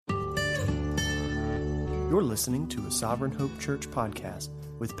You're listening to a Sovereign Hope Church podcast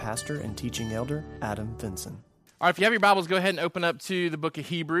with pastor and teaching elder Adam Vinson. All right, if you have your Bibles, go ahead and open up to the book of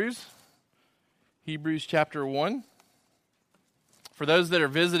Hebrews. Hebrews chapter 1. For those that are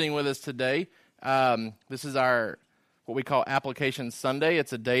visiting with us today, this is our what we call Application Sunday.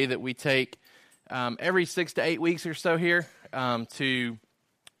 It's a day that we take every 6 to 8 weeks or so here to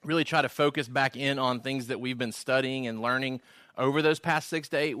really try to focus back in on things that we've been studying and learning over those past 6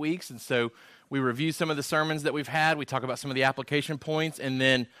 to 8 weeks. And so we review some of the sermons that we've had. We talk about some of the application points and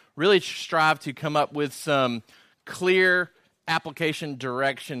then really strive to come up with some clear application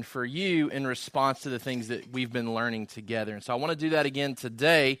direction for you in response to the things that we've been learning together. And so I want to do that again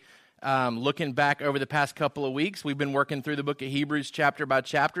today. Looking back over the past couple of weeks, we've been working through the book of Hebrews chapter by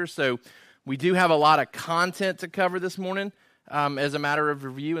chapter. So we do have a lot of content to cover this morning as a matter of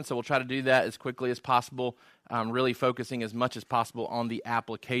review. And so we'll try to do that as quickly as possible, really focusing as much as possible on the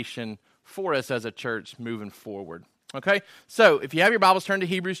application for us as a church moving forward. Okay, so if you have your Bibles, turn to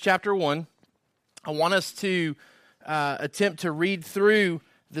Hebrews chapter 1. I want us to attempt to read through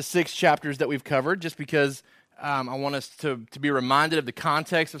the 6 chapters that we've covered, just because I want us to be reminded of the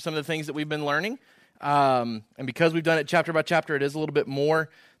context of some of the things that we've been learning. And because we've done it chapter by chapter, it is a little bit more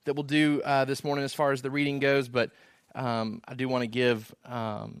that we'll do this morning as far as the reading goes, but I do want to give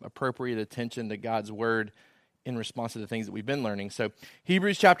appropriate attention to God's Word in response to the things that we've been learning. So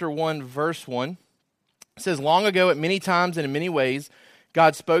Hebrews chapter 1, verse 1 says, "Long ago, at many times and in many ways,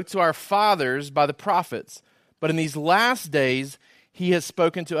 God spoke to our fathers by the prophets. But in these last days, he has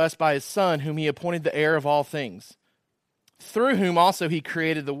spoken to us by his Son, whom he appointed the heir of all things, through whom also he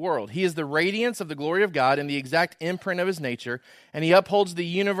created the world. He is the radiance of the glory of God and the exact imprint of his nature, and he upholds the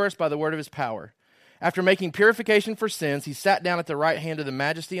universe by the word of his power. After making purification for sins, he sat down at the right hand of the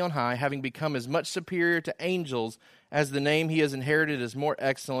Majesty on high, having become as much superior to angels as the name he has inherited is more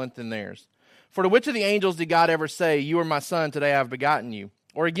excellent than theirs. For to which of the angels did God ever say, 'You are my son, today I have begotten you'?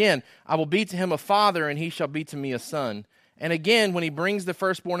 Or again, 'I will be to him a father, and he shall be to me a son'? And again, when he brings the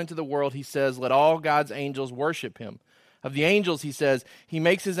firstborn into the world, he says, 'Let all God's angels worship him.' Of the angels, he says, 'He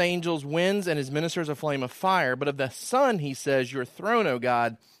makes his angels winds and his ministers a flame of fire.' But of the Son, he says, 'Your throne, O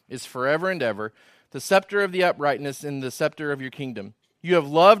God, is forever and ever. The scepter of the uprightness and the scepter of your kingdom. You have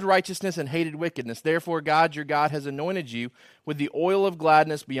loved righteousness and hated wickedness. Therefore, God, your God, has anointed you with the oil of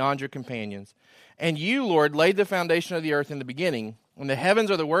gladness beyond your companions. And you, Lord, laid the foundation of the earth in the beginning. When the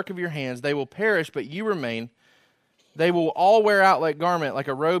heavens are the work of your hands, they will perish, but you remain. They will all wear out like garment. Like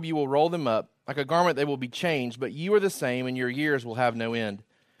a robe, you will roll them up. Like a garment, they will be changed. But you are the same, and your years will have no end.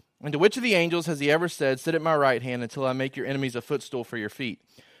 And to which of the angels has he ever said, 'Sit at my right hand until I make your enemies a footstool for your feet'?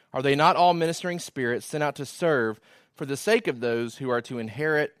 Are they not all ministering spirits sent out to serve for the sake of those who are to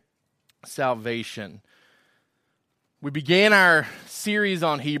inherit salvation?" We began our series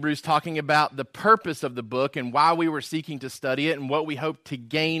on Hebrews talking about the purpose of the book and why we were seeking to study it and what we hope to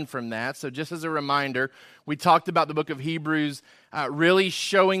gain from that. So just as a reminder, we talked about the book of Hebrews really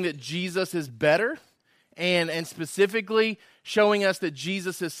showing that Jesus is better and specifically showing us that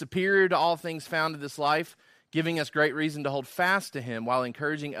Jesus is superior to all things found in this life, giving us great reason to hold fast to him while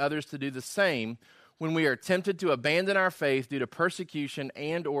encouraging others to do the same when we are tempted to abandon our faith due to persecution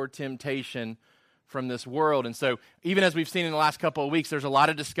and or temptation from this world. And so even as we've seen in the last couple of weeks, there's a lot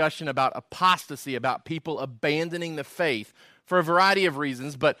of discussion about apostasy, about people abandoning the faith for a variety of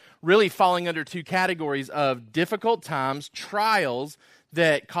reasons, but really falling under 2 categories of difficult times, trials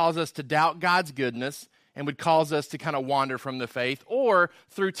that cause us to doubt God's goodness and would cause us to kind of wander from the faith, or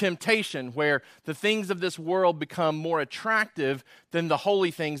through temptation, where the things of this world become more attractive than the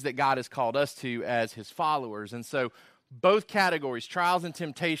holy things that God has called us to as his followers. And so both categories, trials and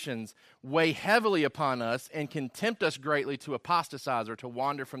temptations, weigh heavily upon us and can tempt us greatly to apostatize or to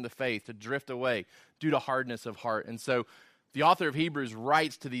wander from the faith, to drift away due to hardness of heart. And so the author of Hebrews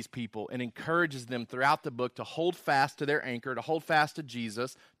writes to these people and encourages them throughout the book to hold fast to their anchor, to hold fast to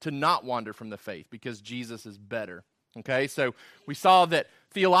Jesus, to not wander from the faith because Jesus is better. Okay, so we saw that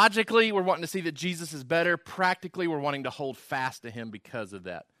theologically we're wanting to see that Jesus is better. Practically, we're wanting to hold fast to him because of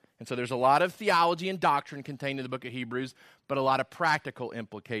that. And so there's a lot of theology and doctrine contained in the book of Hebrews, but a lot of practical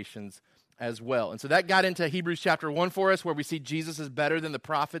implications as well. And so that got into Hebrews chapter 1 for us, where we see Jesus is better than the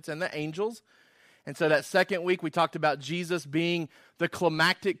prophets and the angels. And so that second week, we talked about Jesus being the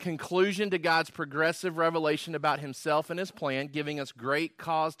climactic conclusion to God's progressive revelation about himself and his plan, giving us great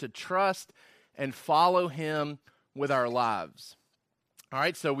cause to trust and follow him with our lives. All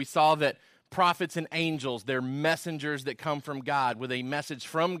right, so we saw that prophets and angels, they're messengers that come from God with a message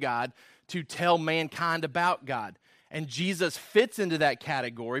from God to tell mankind about God. And Jesus fits into that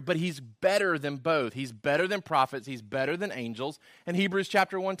category, but he's better than both. He's better than prophets. He's better than angels. And Hebrews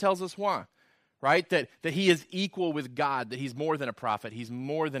chapter 1 tells us why. right? That he is equal with God, that he's more than a prophet, he's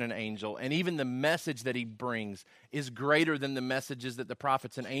more than an angel, and even the message that he brings is greater than the messages that the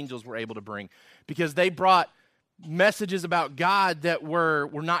prophets and angels were able to bring, because they brought messages about God that were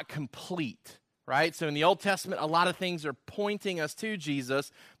not complete, right? So in the Old Testament, a lot of things are pointing us to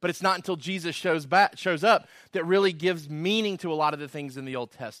Jesus, but it's not until Jesus shows up that really gives meaning to a lot of the things in the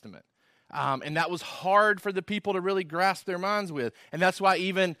Old Testament. And that was hard for the people to really grasp their minds with. And that's why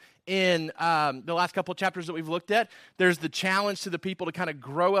even in the last couple of chapters that we've looked at, there's the challenge to the people to kind of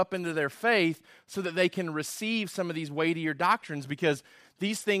grow up into their faith so that they can receive some of these weightier doctrines, because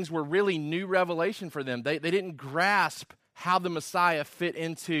these things were really new revelation for them. They didn't grasp how the Messiah fit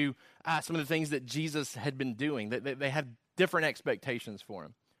into some of the things that Jesus had been doing. They had different expectations for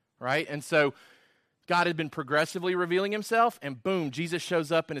him, right? And so God had been progressively revealing himself, and boom, Jesus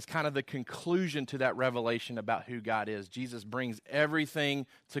shows up and is kind of the conclusion to that revelation about who God is. Jesus brings everything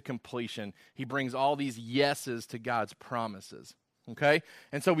to completion. He brings all these yeses to God's promises, okay?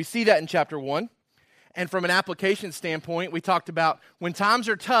 And so we see that in chapter 1. And from an application standpoint, we talked about when times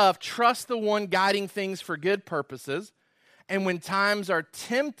are tough, trust the one guiding things for good purposes. And when times are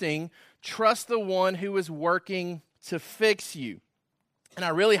tempting, trust the one who is working to fix you. And I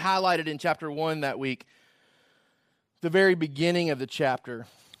really highlighted in chapter 1 that week, the very beginning of the chapter,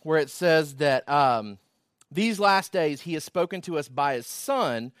 where it says that these last days he has spoken to us by his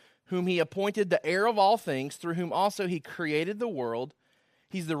Son, whom he appointed the heir of all things, through whom also he created the world.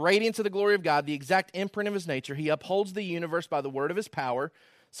 He's the radiance of the glory of God, the exact imprint of his nature. He upholds the universe by the word of his power.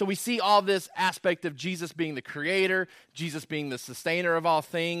 So we see all this aspect of Jesus being the creator, Jesus being the sustainer of all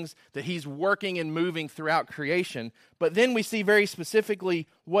things, that he's working and moving throughout creation. But then we see very specifically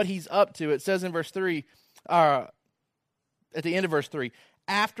what he's up to. It says in verse 3, at the end of verse 3,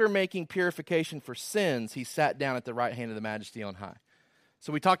 after making purification for sins, he sat down at the right hand of the Majesty on high.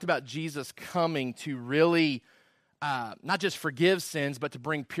 So we talked about Jesus coming to really not just forgive sins, but to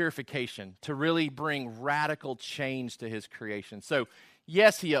bring purification, to really bring radical change to his creation. So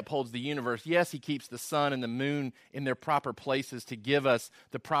yes, he upholds the universe. Yes, he keeps the sun and the moon in their proper places to give us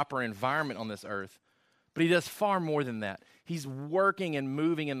the proper environment on this earth. But he does far more than that. He's working and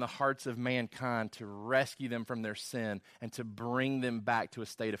moving in the hearts of mankind to rescue them from their sin and to bring them back to a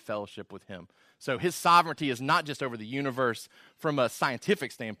state of fellowship with him. So his sovereignty is not just over the universe from a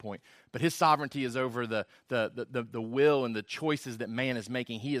scientific standpoint, but his sovereignty is over the will and the choices that man is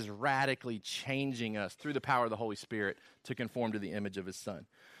making. He is radically changing us through the power of the Holy Spirit to conform to the image of his Son.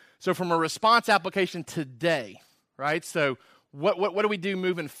 So from a response application today, right? So what do we do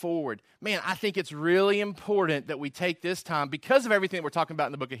moving forward? Man, I think it's really important that we take this time, because of everything that we're talking about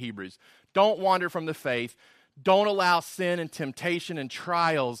in the book of Hebrews. Don't wander from the faith. Don't allow sin and temptation and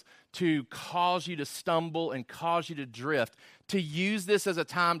trials to cause you to stumble and cause you to drift. To use this as a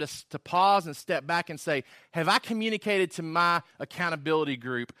time to pause and step back and say, have I communicated to my accountability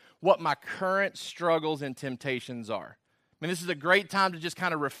group what my current struggles and temptations are? I mean, this is a great time to just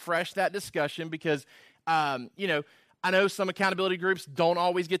kind of refresh that discussion, because, I know some accountability groups don't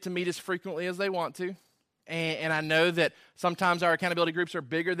always get to meet as frequently as they want to. And I know that sometimes our accountability groups are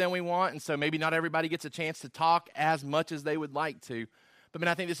bigger than we want, and so maybe not everybody gets a chance to talk as much as they would like to. But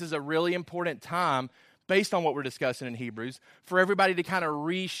I think this is a really important time, based on what we're discussing in Hebrews, for everybody to kind of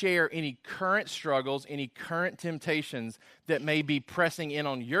reshare any current struggles, any current temptations that may be pressing in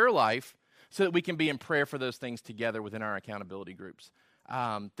on your life, so that we can be in prayer for those things together within our accountability groups.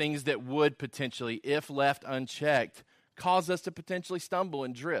 Things that would potentially, if left unchecked, cause us to potentially stumble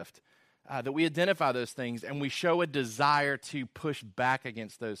and drift. That we identify those things and we show a desire to push back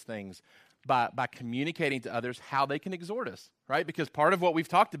against those things by communicating to others how they can exhort us, right? Because part of what we've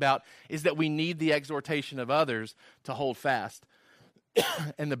talked about is that we need the exhortation of others to hold fast.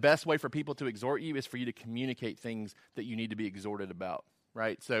 And the best way for people to exhort you is for you to communicate things that you need to be exhorted about,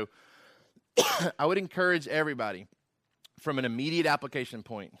 right? So I would encourage everybody, from an immediate application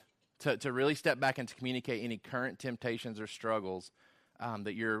point, to really step back and to communicate any current temptations or struggles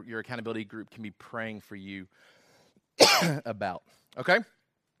that your accountability group can be praying for you about. Okay?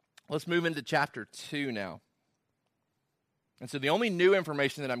 Let's move into chapter 2 now. And so the only new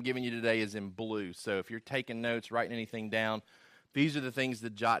information that I'm giving you today is in blue. So if you're taking notes, writing anything down, these are the things to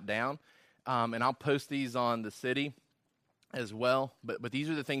jot down. And I'll post these on the city as well. But these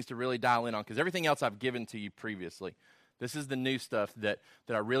are the things to really dial in on, because everything else I've given to you previously. This is the new stuff that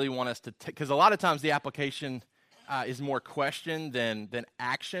I really want us to take, because a lot of times the application is more question than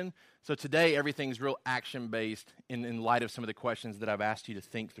action. So today, everything's real action-based in light of some of the questions that I've asked you to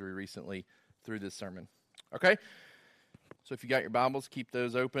think through recently through this sermon. Okay? So if you got your Bibles, keep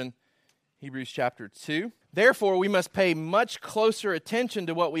those open. Hebrews chapter 2. Therefore, we must pay much closer attention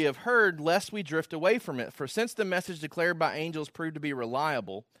to what we have heard, lest we drift away from it. For since the message declared by angels proved to be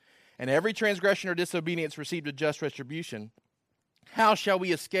reliable, and every transgression or disobedience received a just retribution, how shall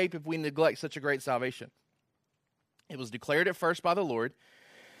we escape if we neglect such a great salvation? It was declared at first by the Lord,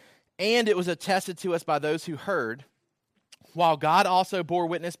 and it was attested to us by those who heard, while God also bore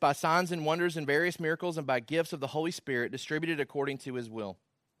witness by signs and wonders and various miracles and by gifts of the Holy Spirit distributed according to his will.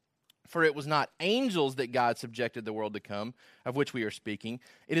 For it was not angels that God subjected the world to come, of which we are speaking.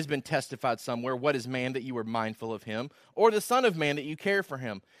 It has been testified somewhere, what is man that you were mindful of him, or the Son of Man that you care for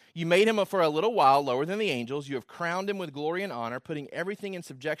him? You made him for a little while lower than the angels. You have crowned him with glory and honor, putting everything in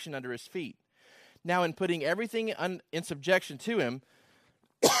subjection under his feet. Now in putting everything in subjection to him,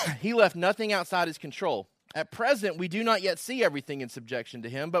 he left nothing outside his control. At present, we do not yet see everything in subjection to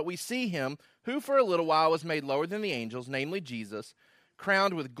him, but we see him who for a little while was made lower than the angels, namely Jesus,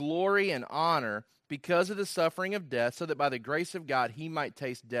 crowned with glory and honor because of the suffering of death, so that by the grace of God he might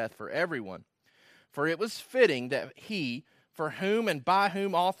taste death for everyone. For it was fitting that he, for whom and by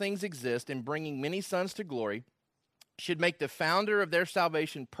whom all things exist, in bringing many sons to glory, should make the founder of their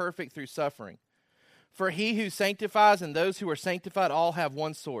salvation perfect through suffering. For he who sanctifies and those who are sanctified all have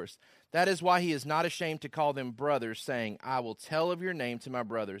one source. That is why he is not ashamed to call them brothers, saying, I will tell of your name to my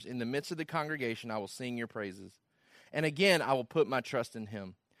brothers. In the midst of the congregation I will sing your praises. And again, I will put my trust in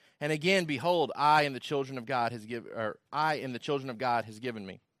him. And again, behold, I and the children of God has given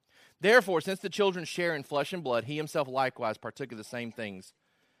me. Therefore, since the children share in flesh and blood, he himself likewise partook of the same things,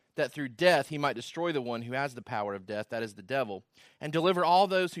 that through death he might destroy the one who has the power of death, that is the devil, and deliver all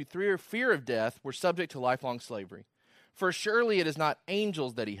those who through fear of death were subject to lifelong slavery. For surely it is not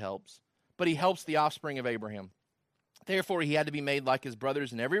angels that he helps, but he helps the offspring of Abraham. Therefore, he had to be made like his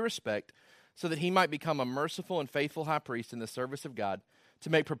brothers in every respect, so that he might become a merciful and faithful high priest in the service of God, to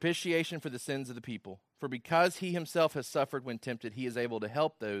make propitiation for the sins of the people. For because he himself has suffered when tempted, he is able to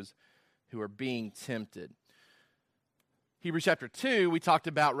help those who are being tempted. Hebrews chapter 2, we talked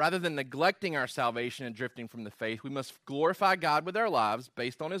about rather than neglecting our salvation and drifting from the faith, we must glorify God with our lives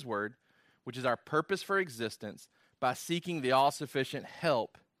based on his word, which is our purpose for existence, by seeking the all-sufficient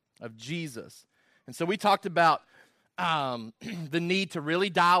help of Jesus. And so we talked about the need to really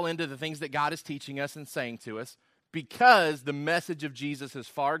dial into the things that God is teaching us and saying to us, because the message of Jesus is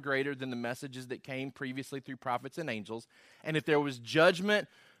far greater than the messages that came previously through prophets and angels. And if there was judgment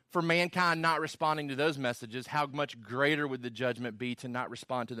for mankind not responding to those messages, how much greater would the judgment be to not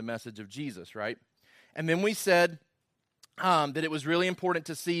respond to the message of Jesus, right? And then we said that it was really important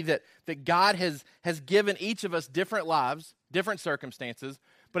to see that God has given each of us different lives, different circumstances,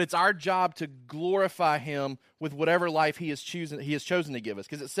 but it's our job to glorify him with whatever life he has chosen to give us.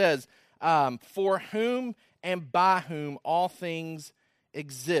 Because it says, for whom and by whom all things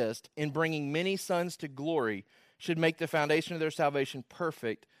exist, in bringing many sons to glory, should make the foundation of their salvation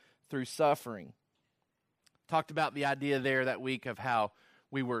perfect through suffering. Talked about the idea there that week of how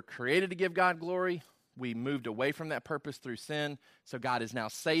we were created to give God glory. We moved away from that purpose through sin, so God is now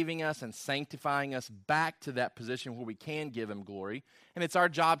saving us and sanctifying us back to that position where we can give him glory. And it's our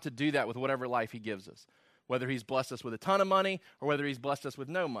job to do that with whatever life he gives us, whether he's blessed us with a ton of money or whether he's blessed us with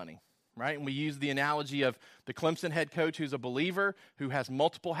no money, right? And we use the analogy of the Clemson head coach who's a believer, who has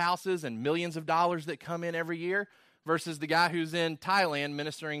multiple houses and millions of dollars that come in every year, versus the guy who's in Thailand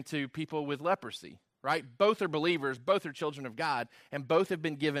ministering to people with leprosy. Right? Both are believers, both are children of God, and both have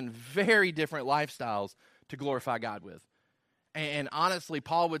been given very different lifestyles to glorify God with. And honestly,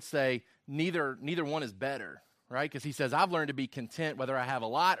 Paul would say neither one is better, right? Because he says, I've learned to be content whether I have a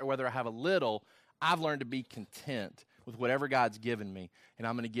lot or whether I have a little. I've learned to be content with whatever God's given me, and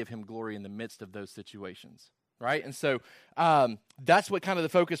I'm going to give him glory in the midst of those situations, right? And so that's what kind of the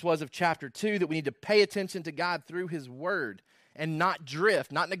focus was of chapter 2, that we need to pay attention to God through his word, and not drift,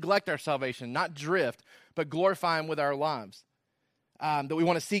 not neglect our salvation, not drift, but glorify him with our lives. That we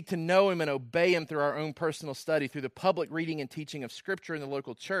want to seek to know him and obey him through our own personal study, through the public reading and teaching of Scripture in the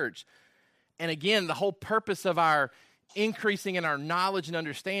local church. And again, the whole purpose of our increasing in our knowledge and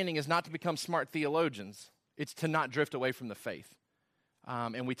understanding is not to become smart theologians. It's to not drift away from the faith.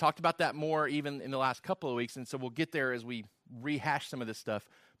 And we talked about that more even in the last couple of weeks, and so we'll get there as we rehash some of this stuff.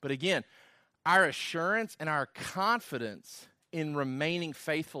 But again, our assurance and our confidence in remaining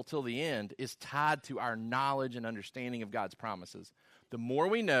faithful till the end is tied to our knowledge and understanding of God's promises. The more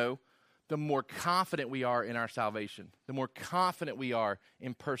we know, the more confident we are in our salvation, the more confident we are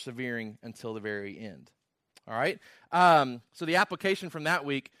in persevering until the very end. All right? So the application from that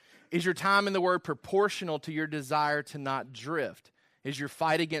week, is your time in the Word proportional to your desire to not drift? Is your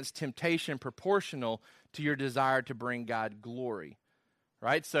fight against temptation proportional to your desire to bring God glory?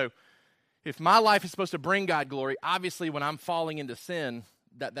 Right? So if my life is supposed to bring God glory, obviously when I'm falling into sin,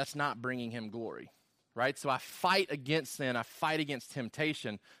 that's not bringing him glory, right? So I fight against sin, I fight against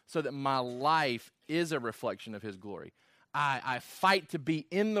temptation so that my life is a reflection of his glory. I fight to be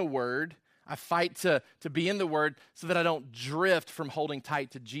in the Word. I fight to be in the Word so that I don't drift from holding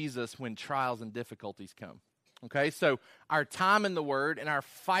tight to Jesus when trials and difficulties come. Okay, so our time in the Word and our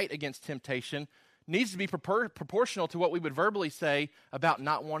fight against temptation needs to be proportional to what we would verbally say about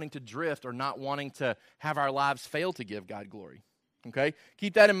not wanting to drift or not wanting to have our lives fail to give God glory. Okay,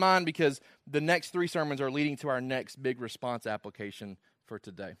 keep that in mind because the next 3 sermons are leading to our next big response application for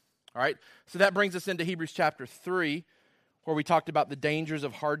today. All right, so that brings us into Hebrews chapter 3, where we talked about the dangers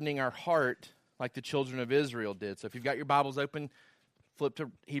of hardening our heart like the children of Israel did. So if you've got your Bibles open, flip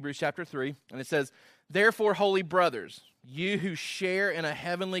to Hebrews chapter 3, and it says, "Therefore, holy brothers, you who share in a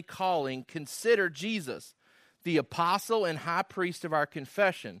heavenly calling, consider Jesus, the apostle and high priest of our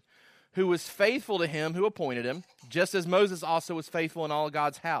confession, who was faithful to him who appointed him, just as Moses also was faithful in all of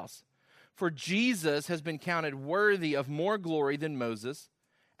God's house. For Jesus has been counted worthy of more glory than Moses,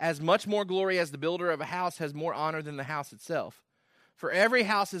 as much more glory as the builder of a house has more honor than the house itself. For every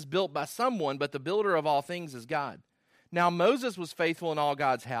house is built by someone, but the builder of all things is God. Now Moses was faithful in all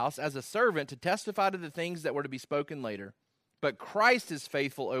God's house as a servant to testify to the things that were to be spoken later. But Christ is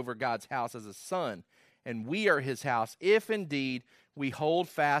faithful over God's house as a son, and we are his house, if indeed we hold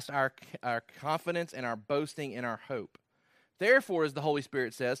fast our confidence and our boasting in our hope. Therefore, as the Holy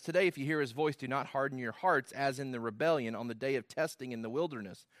Spirit says, today if you hear his voice, do not harden your hearts as in the rebellion on the day of testing in the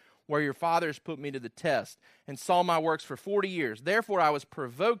wilderness, where your fathers put me to the test and saw my works for 40 years. Therefore I was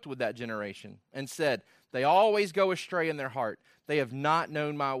provoked with that generation and said, they always go astray in their heart. They have not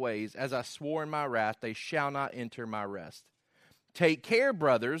known my ways. As I swore in my wrath, they shall not enter my rest. Take care,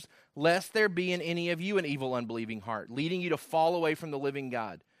 brothers, lest there be in any of you an evil, unbelieving heart, leading you to fall away from the living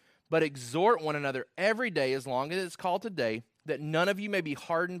God. But exhort one another every day, as long as it's called today, that none of you may be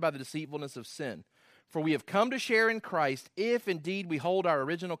hardened by the deceitfulness of sin. For we have come to share in Christ, if indeed we hold our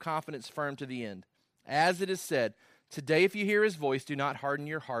original confidence firm to the end. As it is said, today if you hear his voice, do not harden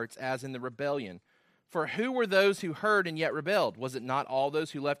your hearts as in the rebellion. For who were those who heard and yet rebelled? Was it not all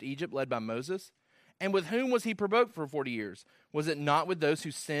those who left Egypt led by Moses? And with whom was he provoked for 40 years? Was it not with those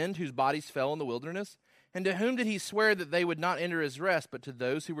who sinned, whose bodies fell in the wilderness? And to whom did he swear that they would not enter his rest, but to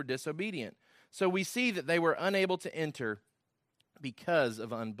those who were disobedient? So we see that they were unable to enter because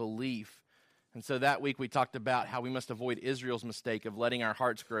of unbelief. And so that week we talked about how we must avoid Israel's mistake of letting our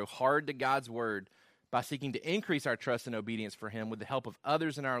hearts grow hard to God's word by seeking to increase our trust and obedience for him with the help of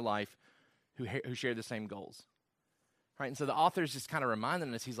others in our life who share the same goals. Right? And so the author is just kind of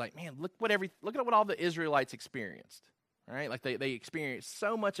reminding us, he's like, man, look at what all the Israelites experienced. Right? Like they experienced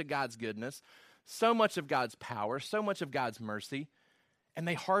so much of God's goodness, so much of God's power, so much of God's mercy, and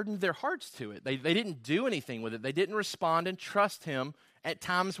they hardened their hearts to it. They didn't do anything with it. They didn't respond and trust him at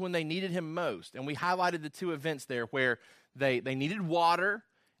times when they needed him most. And we highlighted the 2 events there where they needed water,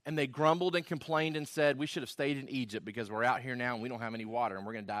 and they grumbled and complained and said, we should have stayed in Egypt because we're out here now and we don't have any water and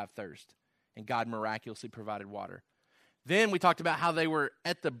we're going to die of thirst. And God miraculously provided water. Then we talked about how they were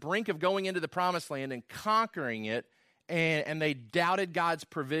at the brink of going into the promised land and conquering it, and they doubted God's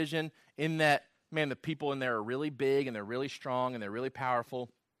provision in that, man, the people in there are really big and they're really strong and they're really powerful.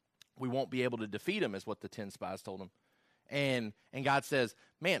 We won't be able to defeat them, is what the 10 spies told them. And God says,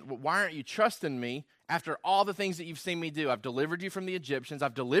 man, why aren't you trusting me after all the things that you've seen me do? I've delivered you from the Egyptians.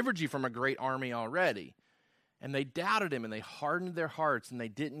 I've delivered you from a great army already. And they doubted him, and they hardened their hearts, and they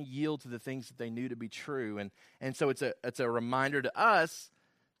didn't yield to the things that they knew to be true. And so it's a reminder to us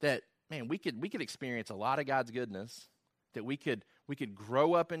that, man, we could experience a lot of God's goodness, that we could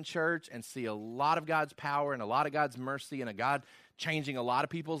grow up in church and see a lot of God's power and a lot of God's mercy and a God changing a lot of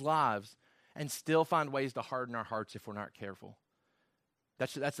people's lives, and still find ways to harden our hearts if we're not careful.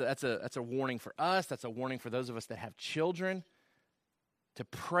 That's a warning for us. That's a warning for those of us that have children. To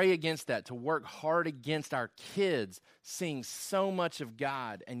pray against that, to work hard against our kids seeing so much of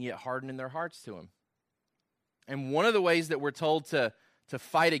God and yet hardening their hearts to him. And one of the ways that we're told to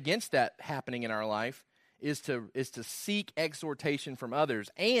fight against that happening in our life is to seek exhortation from others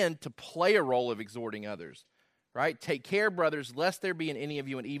and to play a role of exhorting others. Right? Take care, brothers, lest there be in any of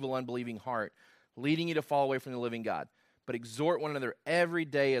you an evil, unbelieving heart, leading you to fall away from the living God. But exhort one another every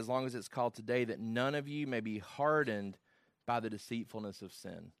day, as long as it's called today, that none of you may be hardened by the deceitfulness of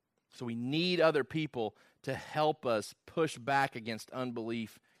sin. So we need other people to help us push back against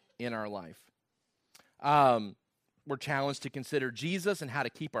unbelief in our life. We're challenged to consider Jesus and how to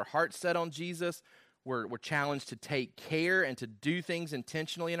keep our hearts set on Jesus. We're challenged to take care and to do things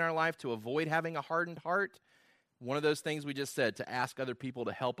intentionally in our life to avoid having a hardened heart. one of those things we just said, to ask other people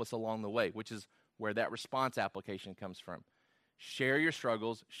to help us along the way, which is where that response application comes from. Share your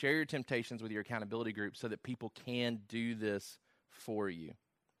struggles, share your temptations with your accountability group so that people can do this for you.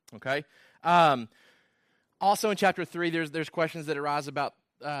 Okay? Also in chapter 3, there's questions that arise about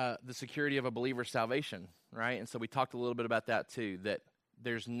the security of a believer's salvation, right? And so we talked a little bit about that too, that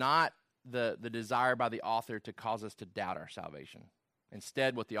there's not the desire by the author to cause us to doubt our salvation.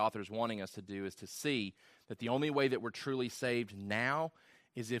 Instead, what the author is wanting us to do is to see that the only way that we're truly saved now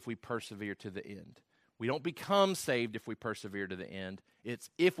is if we persevere to the end. We don't become saved if we persevere to the end. It's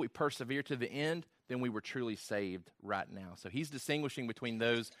if we persevere to the end, then we were truly saved right now. So he's distinguishing between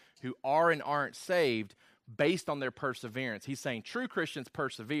those who are and aren't saved based on their perseverance. He's saying true Christians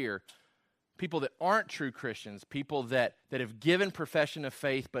persevere. People that aren't true Christians, people that have given profession of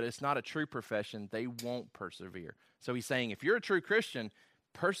faith, but it's not a true profession, they won't persevere. So he's saying if you're a true Christian,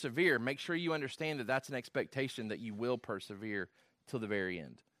 persevere. Make sure you understand that that's an expectation that you will persevere till the very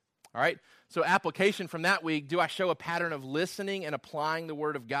end. All right? So application from that week, do I show a pattern of listening and applying the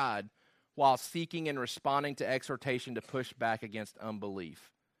Word of God while seeking and responding to exhortation to push back against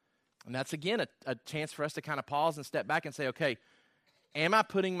unbelief? And that's, again, a chance for us to kind of pause and step back and say, okay, am I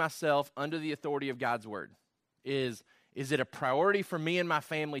putting myself under the authority of God's Word? Is it a priority for me and my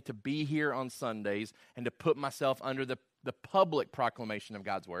family to be here on Sundays and to put myself under the public proclamation of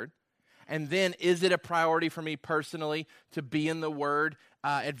God's Word? And then is it a priority for me personally to be in the Word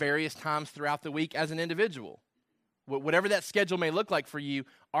at various times throughout the week as an individual? Whatever that schedule may look like for you,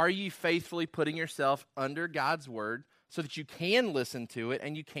 are you faithfully putting yourself under God's Word so that you can listen to it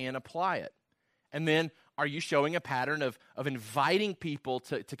and you can apply it? And then are you showing a pattern of inviting people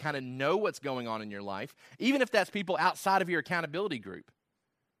to kind of know what's going on in your life, even if that's people outside of your accountability group?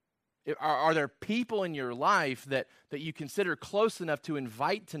 Are there people in your life that you consider close enough to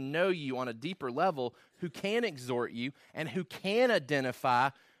invite to know you on a deeper level who can exhort you and who can identify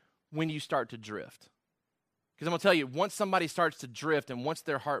when you start to drift? Because I'm going to tell you, once somebody starts to drift and once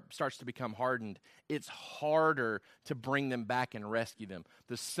their heart starts to become hardened, it's harder to bring them back and rescue them.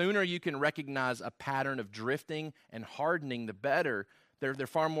 The sooner you can recognize a pattern of drifting and hardening, the better. They're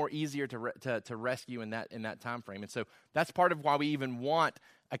far more easier to rescue in that time frame. And so that's part of why we even want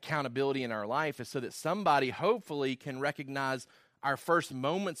accountability in our life, is so that somebody hopefully can recognize our first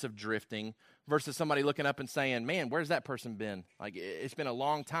moments of drifting versus somebody looking up and saying, man, where's that person been? Like, it's been a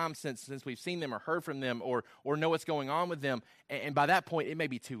long time since we've seen them or heard from them or know what's going on with them. And by that point, it may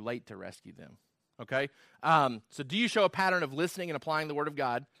be too late to rescue them. Okay? So do you show a pattern of listening and applying the Word of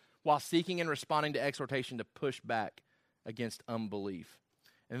God while seeking and responding to exhortation to push back against unbelief?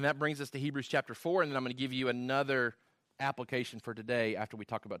 And that brings us to Hebrews chapter 4, and then I'm going to give you another application for today after we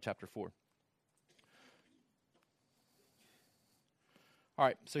talk about chapter 4. All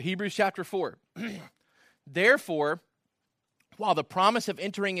right, so Hebrews chapter 4. Therefore, while the promise of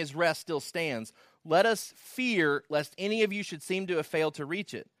entering his rest still stands, let us fear lest any of you should seem to have failed to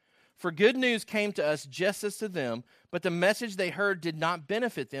reach it. For good news came to us just as to them, but the message they heard did not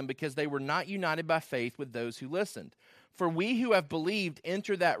benefit them because they were not united by faith with those who listened. For we who have believed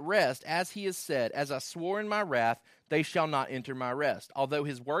enter that rest, as he has said, as I swore in my wrath, they shall not enter my rest, although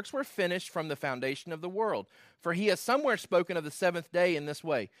his works were finished from the foundation of the world. For he has somewhere spoken of the seventh day in this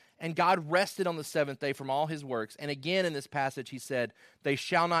way, and God rested on the seventh day from all his works. And again in this passage he said, they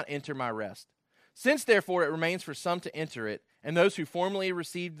shall not enter my rest. Since therefore it remains for some to enter it, and those who formerly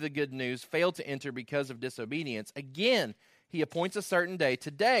received the good news failed to enter because of disobedience, again he appoints a certain day,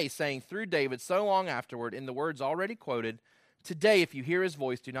 today, saying through David so long afterward, in the words already quoted, today if you hear his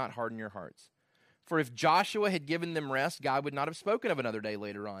voice, do not harden your hearts. For if Joshua had given them rest, God would not have spoken of another day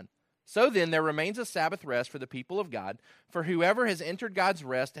later on. So then there remains a Sabbath rest for the people of God, for whoever has entered God's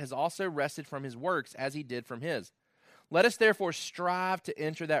rest has also rested from his works as he did from his. Let us therefore strive to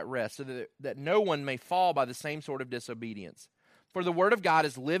enter that rest, so that no one may fall by the same sort of disobedience. For the word of God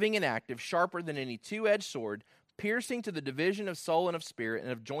is living and active, sharper than any two-edged sword, piercing to the division of soul and of spirit,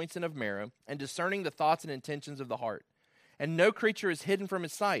 and of joints and of marrow, and discerning the thoughts and intentions of the heart. And no creature is hidden from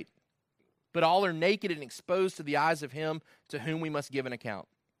his sight, but all are naked and exposed to the eyes of him to whom we must give an account.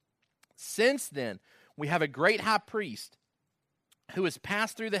 Since then, we have a great high priest who has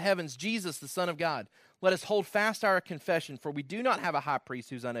passed through the heavens, Jesus, the Son of God. Let us hold fast our confession, for we do not have a high priest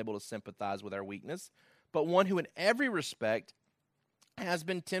who's unable to sympathize with our weakness, but one who in every respect has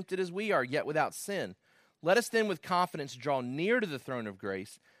been tempted as we are, yet without sin. Let us then with confidence draw near to the throne of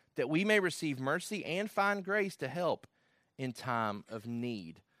grace, that we may receive mercy and find grace to help in time of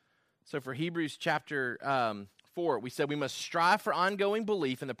need. So for Hebrews chapter 4, we said we must strive for ongoing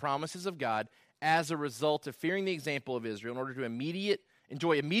belief in the promises of God as a result of fearing the example of Israel in order to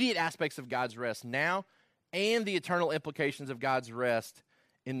enjoy immediate aspects of God's rest now and the eternal implications of God's rest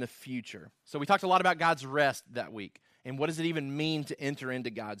in the future. So we talked a lot about God's rest that week, and what does it even mean to enter into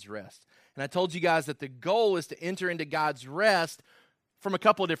God's rest? And I told you guys that the goal is to enter into God's rest from a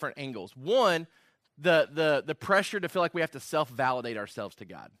couple of different angles. One, the pressure to feel like we have to self-validate ourselves to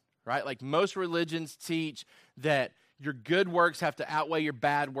God, right? Like most religions teach that your good works have to outweigh your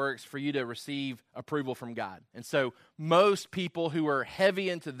bad works for you to receive approval from God. And so most people who are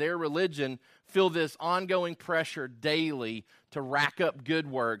heavy into their religion feel this ongoing pressure daily to rack up good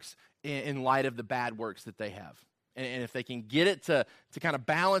works in light of the bad works that they have. And if they can get it to kind of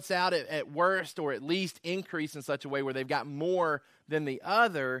balance out at worst, or at least increase in such a way where they've got more than the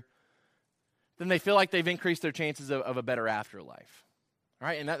other, then they feel like they've increased their chances of a better afterlife. All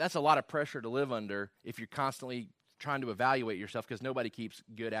right? And that's a lot of pressure to live under if you're constantly trying to evaluate yourself, because nobody keeps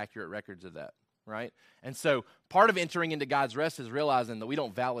good, accurate records of that, right? And so part of entering into God's rest is realizing that we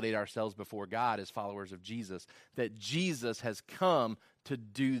don't validate ourselves before God as followers of Jesus, that Jesus has come to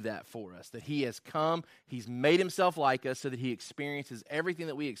do that for us, that he has come, he's made himself like us so that he experiences everything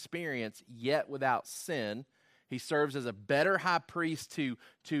that we experience, yet without sin. He serves as a better high priest to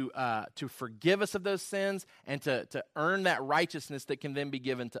forgive us of those sins and to earn that righteousness that can then be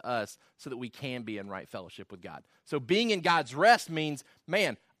given to us so that we can be in right fellowship with God. So being in God's rest means,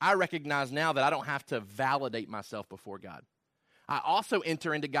 man, I recognize now that I don't have to validate myself before God. I also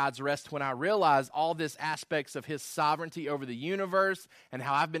enter into God's rest when I realize all these aspects of his sovereignty over the universe and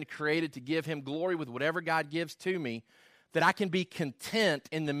how I've been created to give him glory with whatever God gives to me, that I can be content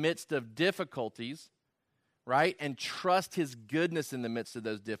in the midst of difficulties, right? And trust his goodness in the midst of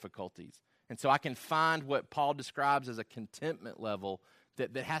those difficulties. And so I can find what Paul describes as a contentment level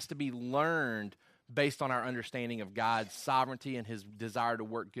that has to be learned based on our understanding of God's sovereignty and his desire to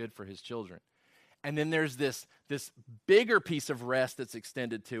work good for his children. And then there's this bigger piece of rest that's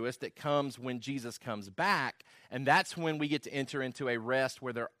extended to us that comes when Jesus comes back, and that's when we get to enter into a rest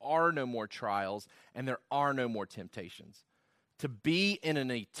where there are no more trials and there are no more temptations. To be in an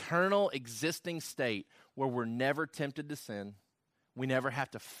eternal existing state where we're never tempted to sin, we never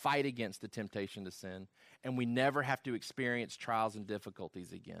have to fight against the temptation to sin, and we never have to experience trials and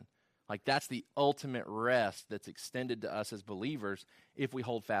difficulties again. Like, that's the ultimate rest that's extended to us as believers if we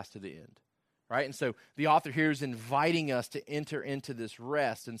hold fast to the end, right? And so the author here is inviting us to enter into this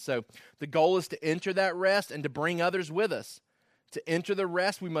rest. And so the goal is to enter that rest and to bring others with us. To enter the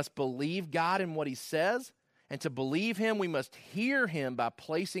rest, we must believe God in what he says. And to believe him, we must hear him by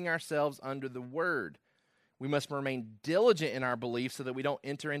placing ourselves under the word. We must remain diligent in our belief so that we don't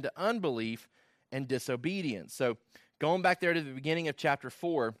enter into unbelief and disobedience. So going back there to the beginning of chapter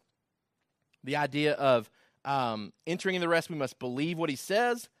 4, the idea of entering in the rest, we must believe what he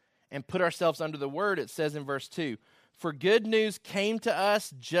says and put ourselves under the word. It says in verse 2, "For good news came to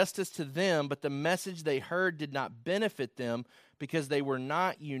us just as to them, but the message they heard did not benefit them because they were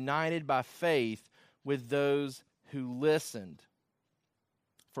not united by faith with those who listened.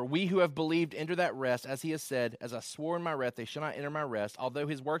 For we who have believed enter that rest, as he has said, as I swore in my wrath, they shall not enter my rest, although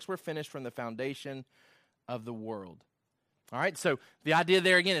his works were finished from the foundation of the world." All right, so the idea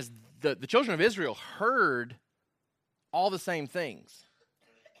there again is the children of Israel heard all the same things.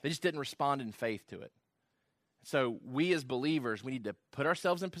 They just didn't respond in faith to it. So we as believers, we need to put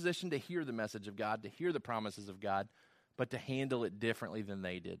ourselves in position to hear the message of God, to hear the promises of God, but to handle it differently than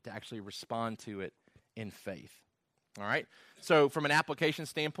they did, to actually respond to it in faith. All right? So from an application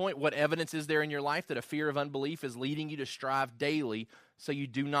standpoint, what evidence is there in your life that a fear of unbelief is leading you to strive daily so you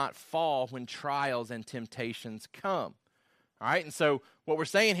do not fall when trials and temptations come? All right? And so what we're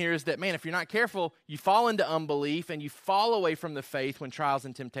saying here is that, man, if you're not careful, you fall into unbelief and you fall away from the faith when trials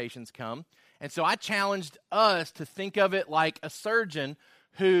and temptations come. And so I challenged us to think of it like a surgeon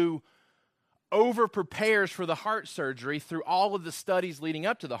who over-prepares for the heart surgery through all of the studies leading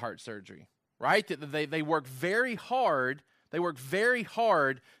up to the heart surgery. Right? They work very hard. They work very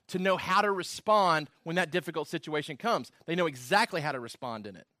hard to know how to respond when that difficult situation comes. They know exactly how to respond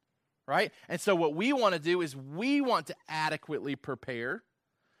in it. Right? And so what we want to do is we want to adequately prepare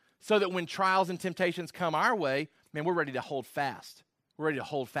so that when trials and temptations come our way, man, we're ready to hold fast. We're ready to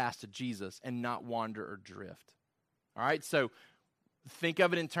hold fast to Jesus and not wander or drift. All right? So think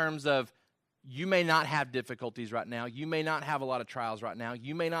of it in terms of, you may not have difficulties right now. You may not have a lot of trials right now.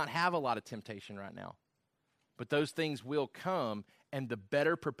 You may not have a lot of temptation right now. But those things will come, and the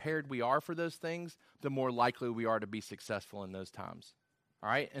better prepared we are for those things, the more likely we are to be successful in those times. All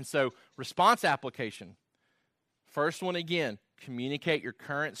right? And so, response application. First one again, communicate your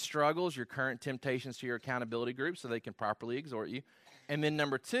current struggles, your current temptations to your accountability group so they can properly exhort you. And then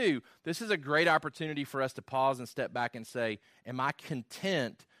number 2, this is a great opportunity for us to pause and step back and say, am I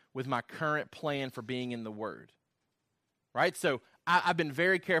content with my current plan for being in the Word. Right? So I've been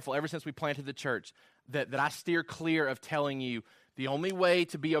very careful ever since we planted the church that I steer clear of telling you the only way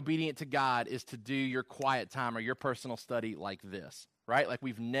to be obedient to God is to do your quiet time or your personal study like this. Right? Like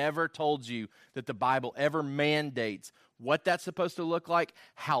we've never told you that the Bible ever mandates what that's supposed to look like,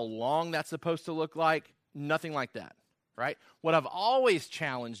 how long that's supposed to look like, nothing like that. Right? What I've always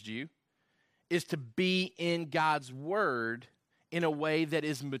challenged you is to be in God's Word in a way that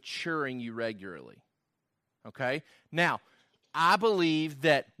is maturing you regularly. Okay? Now, I believe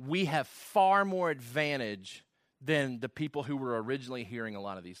that we have far more advantage than the people who were originally hearing a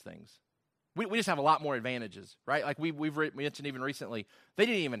lot of these things. We just have a lot more advantages, right? Like we've mentioned even recently, they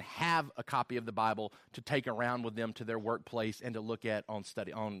didn't even have a copy of the Bible to take around with them to their workplace and to look at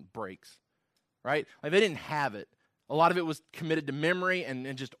on breaks, right? Like they didn't have it. A lot of it was committed to memory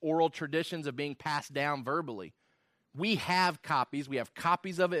and just oral traditions of being passed down verbally. We have copies. We have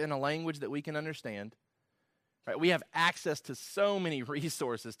copies of it in a language that we can understand. Right? We have access to so many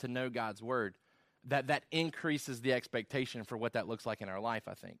resources to know God's Word that increases the expectation for what that looks like in our life,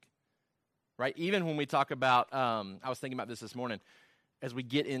 I think. Right? Even when we talk about, I was thinking about this morning, as we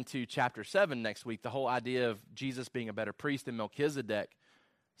get into chapter 7 next week, the whole idea of Jesus being a better priest than Melchizedek.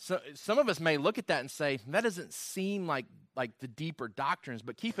 So some of us may look at that and say, that doesn't seem like the deeper doctrines,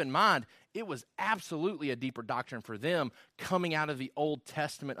 but keep in mind, it was absolutely a deeper doctrine for them coming out of the Old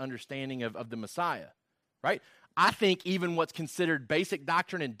Testament understanding of the Messiah, right? I think even what's considered basic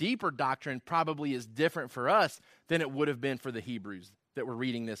doctrine and deeper doctrine probably is different for us than it would have been for the Hebrews that were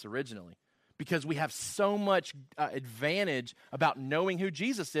reading this originally, because we have so much advantage about knowing who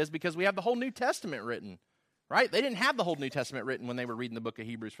Jesus is because we have the whole New Testament written. Right? They didn't have the whole New Testament written when they were reading the book of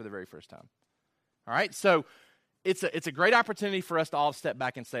Hebrews for the very first time. All right? So it's a great opportunity for us to all step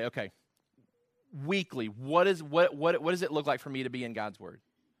back and say, okay, weekly, what does it look like for me to be in God's Word?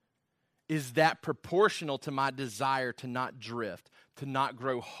 Is that proportional to my desire to not drift, to not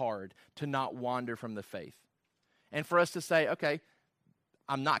grow hard, to not wander from the faith? And for us to say, okay,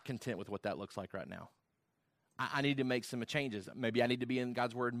 I'm not content with what that looks like right now. I need to make some changes. Maybe I need to be in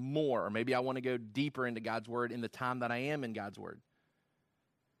God's Word more, or maybe I want to go deeper into God's Word in the time that I am in God's Word.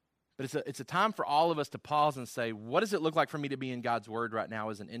 But it's a time for all of us to pause and say, what does it look like for me to be in God's Word right now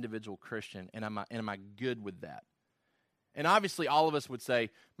as an individual Christian, and am I good with that? And obviously all of us would say,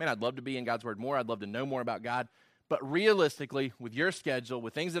 man, I'd love to be in God's Word more. I'd love to know more about God. But realistically, with your schedule,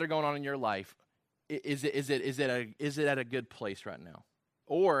 with things that are going on in your life, is it at a good place right now?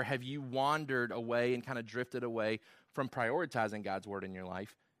 Or have you wandered away and kind of drifted away from prioritizing God's Word in your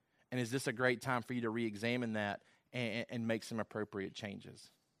life? And is this a great time for you to re-examine that and make some appropriate changes?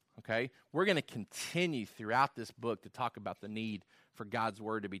 Okay? We're going to continue throughout this book to talk about the need for God's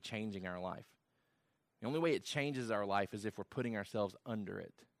Word to be changing our life. The only way it changes our life is if we're putting ourselves under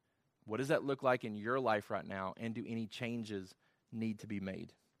it. What does that look like in your life right now? And do any changes need to be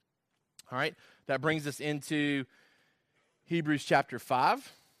made? All right? That brings us into Hebrews chapter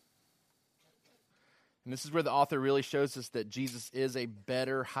 5. And this is where the author really shows us that Jesus is a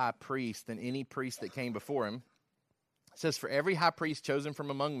better high priest than any priest that came before him. It says, for every high priest chosen from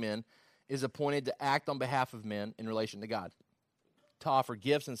among men is appointed to act on behalf of men in relation to God, to offer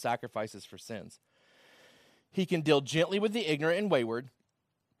gifts and sacrifices for sins. He can deal gently with the ignorant and wayward,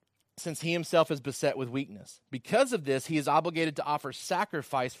 since he himself is beset with weakness. Because of this, he is obligated to offer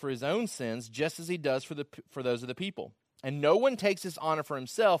sacrifice for his own sins, just as he does for those of the people. And no one takes this honor for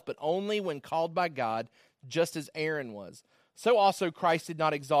himself, but only when called by God, just as Aaron was. So also Christ did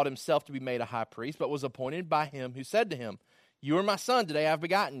not exalt himself to be made a high priest, but was appointed by him who said to him, you are my son, today I have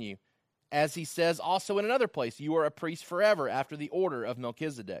begotten you. As he says also in another place, you are a priest forever after the order of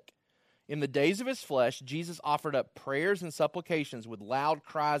Melchizedek. In the days of his flesh, Jesus offered up prayers and supplications with loud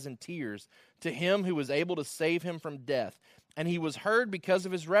cries and tears to him who was able to save him from death. And he was heard because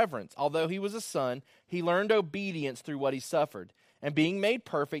of his reverence. Although he was a son, he learned obedience through what he suffered. And being made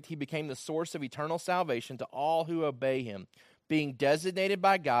perfect, he became the source of eternal salvation to all who obey him, being designated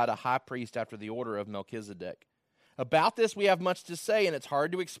by God a high priest after the order of Melchizedek. About this we have much to say, and it's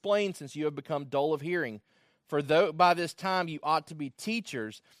hard to explain since you have become dull of hearing. For though by this time you ought to be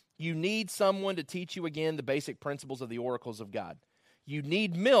teachers, you need someone to teach you again the basic principles of the oracles of God. You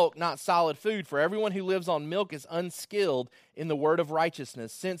need milk, not solid food, for everyone who lives on milk is unskilled in the word of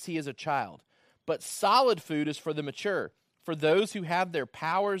righteousness, since he is a child. But solid food is for the mature, for those who have their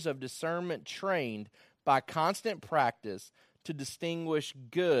powers of discernment trained by constant practice to distinguish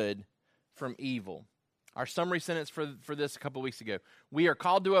good from evil. Our summary sentence for this a couple weeks ago. We are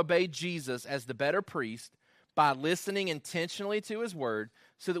called to obey Jesus as the better priest by listening intentionally to his word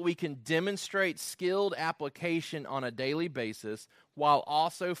so that we can demonstrate skilled application on a daily basis while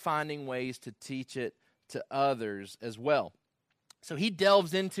also finding ways to teach it to others as well. So he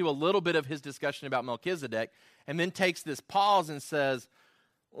delves into a little bit of his discussion about Melchizedek and then takes this pause and says,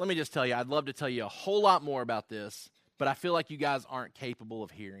 let me just tell you, I'd love to tell you a whole lot more about this, but I feel like you guys aren't capable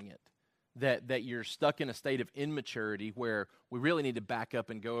of hearing it. That you're stuck in a state of immaturity where we really need to back up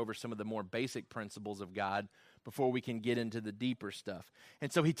and go over some of the more basic principles of God before we can get into the deeper stuff.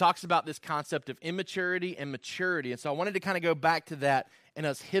 And so he talks about this concept of immaturity and maturity. And so I wanted to kind of go back to that and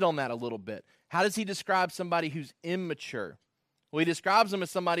us hit on that a little bit. How does he describe somebody who's immature? Well, he describes them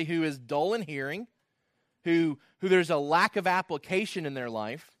as somebody who is dull in hearing, who there's a lack of application in their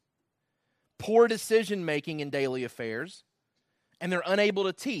life, poor decision-making in daily affairs, and they're unable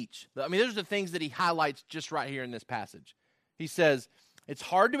to teach. I mean, those are the things that he highlights just right here in this passage. He says, it's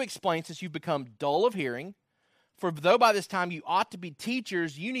hard to explain since you've become dull of hearing, for though by this time you ought to be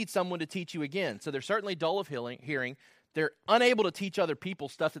teachers, you need someone to teach you again. So they're certainly dull of hearing. They're unable to teach other people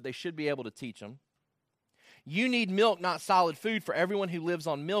stuff that they should be able to teach them. You need milk, not solid food, for everyone who lives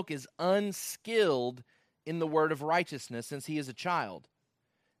on milk is unskilled in the word of righteousness since he is a child.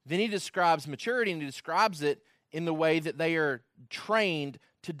 Then he describes maturity, and he describes it in the way that they are trained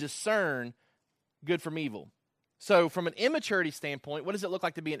to discern good from evil. So from an immaturity standpoint, what does it look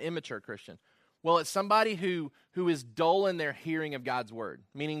like to be an immature Christian? Well, it's somebody who is dull in their hearing of God's word,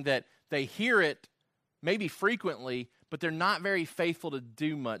 meaning that they hear it maybe frequently, but they're not very faithful to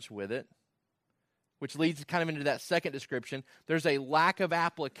do much with it, which leads kind of into that second description. There's a lack of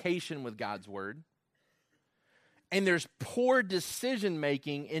application with God's word, and there's poor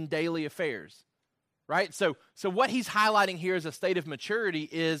decision-making in daily affairs. Right? So what he's highlighting here as a state of maturity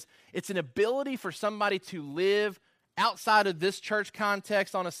is it's an ability for somebody to live outside of this church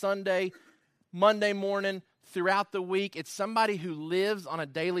context on a Sunday, Monday morning, throughout the week. It's somebody who lives on a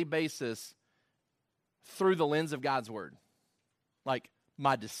daily basis through the lens of God's word. Like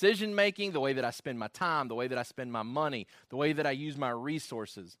my decision making, the way that I spend my time, the way that I spend my money, the way that I use my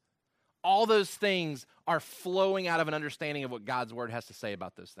resources. All those things are flowing out of an understanding of what God's word has to say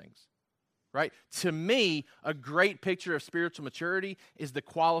about those things. Right? To me, a great picture of spiritual maturity is the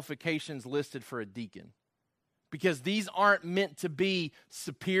qualifications listed for a deacon. Because these aren't meant to be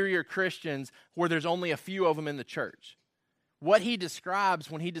superior Christians where there's only a few of them in the church. What he describes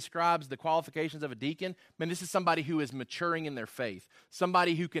when he describes the qualifications of a deacon, man, this is somebody who is maturing in their faith.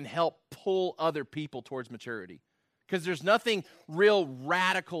 Somebody who can help pull other people towards maturity. Because there's nothing real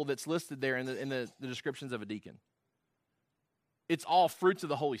radical that's listed there in the descriptions of a deacon. It's all fruits of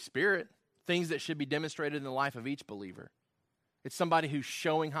the Holy Spirit. Things that should be demonstrated in the life of each believer. It's somebody who's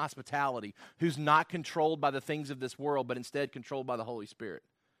showing hospitality, who's not controlled by the things of this world, but instead controlled by the Holy Spirit.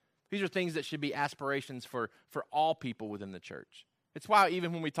 These are things that should be aspirations for all people within the church. It's why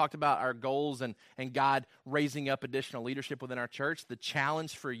even when we talked about our goals and God raising up additional leadership within our church, the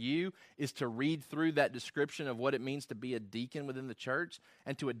challenge for you is to read through that description of what it means to be a deacon within the church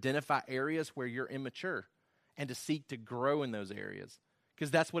and to identify areas where you're immature and to seek to grow in those areas. Because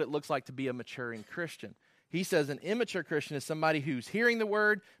that's what it looks like to be a maturing Christian. He says an immature Christian is somebody who's hearing the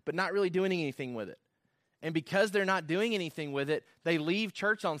word, but not really doing anything with it. And because they're not doing anything with it, they leave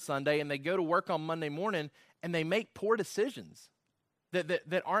church on Sunday and they go to work on Monday morning and they make poor decisions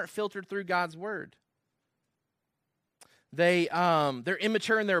that aren't filtered through God's word. They're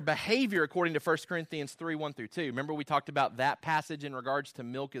immature in their behavior according to 1 Corinthians 3, 1 through 2. Remember we talked about that passage in regards to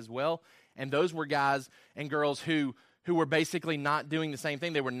milk as well? And those were guys and girls who were basically not doing the same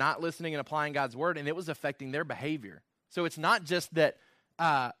thing. They were not listening and applying God's word, and it was affecting their behavior. So it's not just that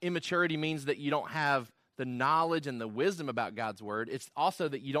immaturity means that you don't have the knowledge and the wisdom about God's word. It's also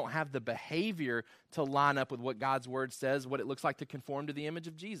that you don't have the behavior to line up with what God's word says, what it looks like to conform to the image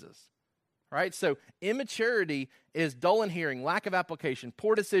of Jesus. Right? So immaturity is dull in hearing, lack of application,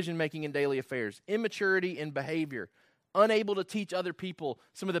 poor decision-making in daily affairs, immaturity in behavior, unable to teach other people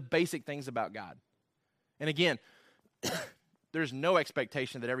some of the basic things about God. And again, there's no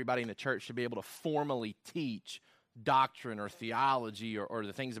expectation that everybody in the church should be able to formally teach doctrine or theology or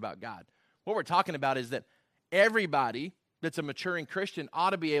the things about God. What we're talking about is that everybody that's a maturing Christian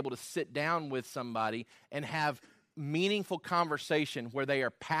ought to be able to sit down with somebody and have meaningful conversation where they are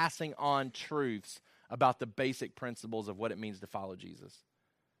passing on truths about the basic principles of what it means to follow Jesus.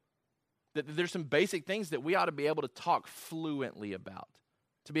 That there's some basic things that we ought to be able to talk fluently about,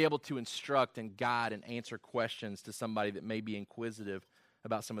 to be able to instruct and guide and answer questions to somebody that may be inquisitive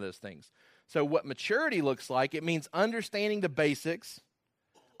about some of those things. So what maturity looks like, it means understanding the basics,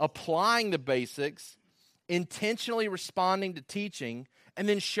 applying the basics, intentionally responding to teaching, and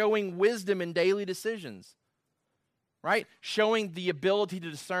then showing wisdom in daily decisions. right? Showing the ability to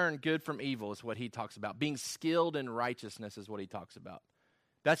discern good from evil is what he talks about. Being skilled in righteousness is what he talks about.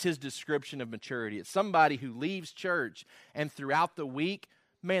 That's his description of maturity. It's somebody who leaves church and throughout the week,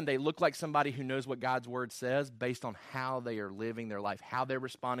 man, they look like somebody who knows what God's word says based on how they are living their life, how they're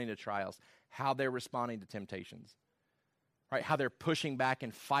responding to trials, how they're responding to temptations, right? How they're pushing back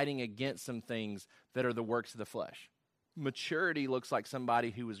and fighting against some things that are the works of the flesh. Maturity looks like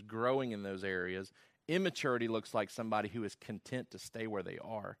somebody who is growing in those areas. Immaturity looks like somebody who is content to stay where they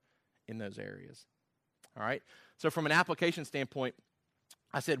are in those areas. All right? So from an application standpoint,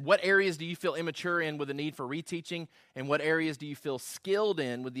 I said, what areas do you feel immature in with a need for reteaching? And what areas do you feel skilled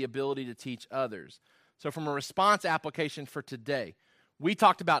in with the ability to teach others? So from a response application for today, we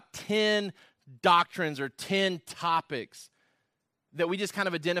talked about 10 doctrines or 10 topics that we just kind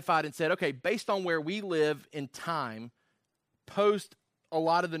of identified and said, okay, based on where we live in time, post a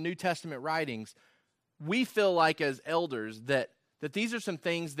lot of the New Testament writings, we feel like as elders that these are some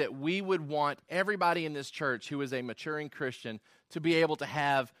things that we would want everybody in this church who is a maturing Christian to be able to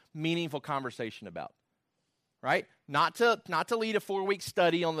have meaningful conversation about, right? Not to lead a 4-week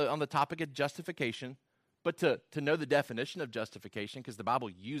study on the topic of justification, but to know the definition of justification, because the Bible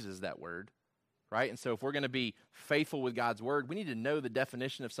uses that word, right? And so if we're going to be faithful with God's word, we need to know the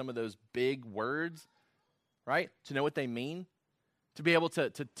definition of some of those big words, right? To know what they mean, to be able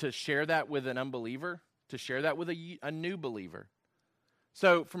to share that with an unbeliever, to share that with a new believer.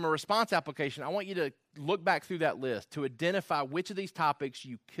 So from a response application, I want you to look back through that list to identify which of these topics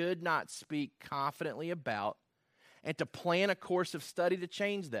you could not speak confidently about and to plan a course of study to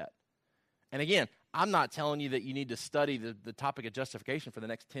change that. And again, I'm not telling you that you need to study the topic of justification for the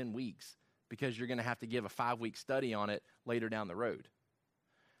next 10 weeks because you're going to have to give a 5-week study on it later down the road.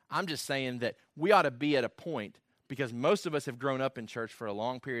 I'm just saying that we ought to be at a point, because most of us have grown up in church for a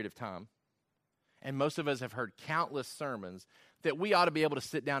long period of time, and most of us have heard countless sermons, that we ought to be able to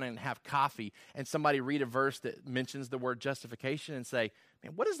sit down and have coffee and somebody read a verse that mentions the word justification and say,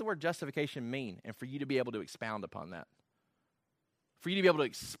 man, what does the word justification mean? And for you to be able to expound upon that. For you to be able to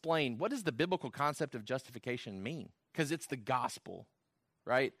explain, what does the biblical concept of justification mean? Because it's the gospel,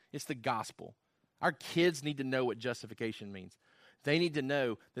 right? It's the gospel. Our kids need to know what justification means. They need to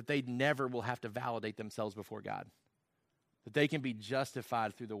know that they never will have to validate themselves before God. That they can be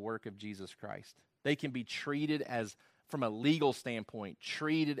justified through the work of Jesus Christ. They can be treated as, from a legal standpoint,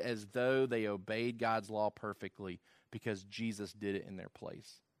 treated as though they obeyed God's law perfectly because Jesus did it in their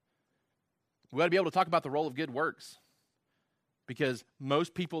place. We ought to be able to talk about the role of good works, because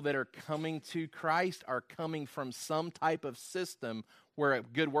most people that are coming to Christ are coming from some type of system where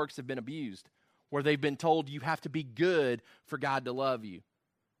good works have been abused, where they've been told you have to be good for God to love you.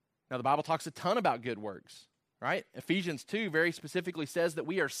 Now, the Bible talks a ton about good works, right? Ephesians 2 very specifically says that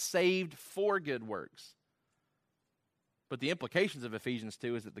we are saved for good works. But the implications of Ephesians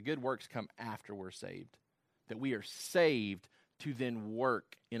 2 is that the good works come after we're saved, that we are saved to then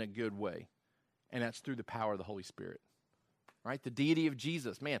work in a good way, and that's through the power of the Holy Spirit. Right? The deity of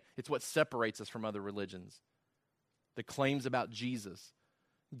Jesus, man, it's what separates us from other religions. The claims about Jesus.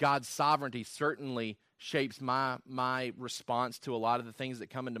 God's sovereignty certainly shapes my response to a lot of the things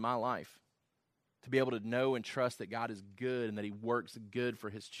that come into my life. To be able to know and trust that God is good and that he works good for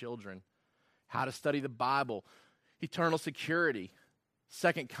his children. How to study the Bible. Eternal security.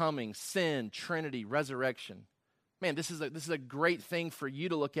 Second coming. Sin. Trinity. Resurrection. Man, this is a great thing for you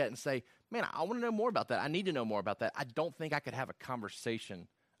to look at and say, man, I want to know more about that. I need to know more about that. I don't think I could have a conversation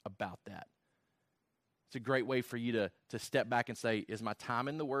about that. It's a great way for you to step back and say, is my time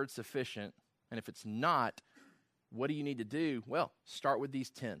in the Word sufficient? And if it's not, what do you need to do? Well, start with these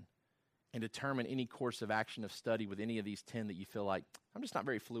 10 and determine any course of action of study with any of these 10 that you feel like, I'm just not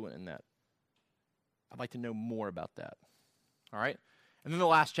very fluent in that. I'd like to know more about that. All right? And then the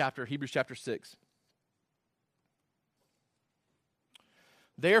last chapter, Hebrews chapter 6.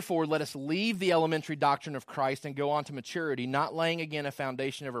 Therefore, let us leave the elementary doctrine of Christ and go on to maturity, not laying again a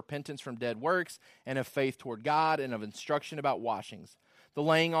foundation of repentance from dead works and of faith toward God and of instruction about washings, the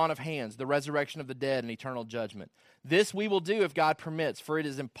laying on of hands, the resurrection of the dead, and eternal judgment. This we will do if God permits, for it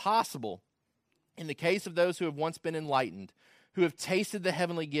is impossible in the case of those who have once been enlightened, who have tasted the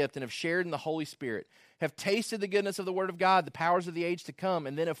heavenly gift and have shared in the Holy Spirit, have tasted the goodness of the Word of God, the powers of the age to come,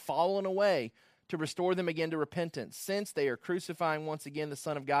 and then have fallen away, to restore them again to repentance, since they are crucifying once again the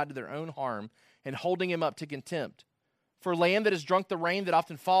Son of God to their own harm and holding him up to contempt. For land that has drunk the rain that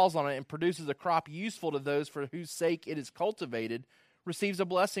often falls on it and produces a crop useful to those for whose sake it is cultivated receives a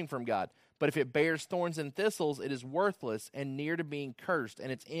blessing from God. But if it bears thorns and thistles, it is worthless and near to being cursed,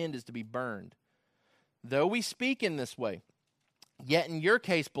 and its end is to be burned. Though we speak in this way, Yet in your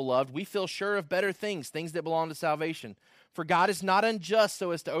case, beloved, we feel sure of better things, things that belong to salvation. For God is not unjust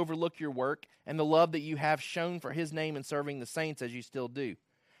so as to overlook your work and the love that you have shown for his name in serving the saints as you still do.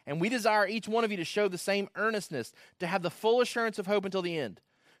 And we desire each one of you to show the same earnestness, to have the full assurance of hope until the end,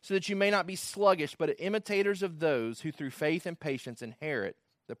 so that you may not be sluggish, but imitators of those who through faith and patience inherit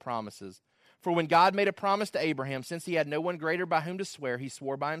the promises. For when God made a promise to Abraham, since he had no one greater by whom to swear, he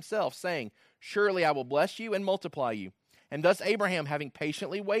swore by himself, saying, Surely I will bless you and multiply you. And thus Abraham, having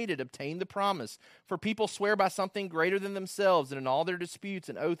patiently waited, obtained the promise. For people swear by something greater than themselves, and in all their disputes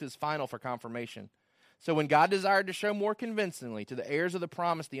an oath is final for confirmation. So when God desired to show more convincingly to the heirs of the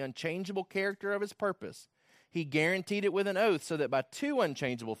promise the unchangeable character of his purpose, he guaranteed it with an oath, so that by two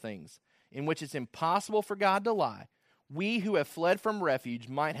unchangeable things, in which it's impossible for God to lie, we who have fled from refuge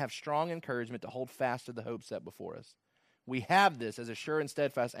might have strong encouragement to hold fast to the hope set before us. We have this as a sure and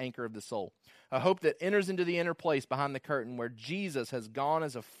steadfast anchor of the soul, a hope that enters into the inner place behind the curtain where Jesus has gone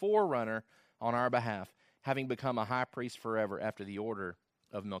as a forerunner on our behalf, having become a high priest forever after the order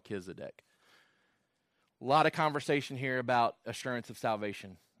of Melchizedek. A lot of conversation here about assurance of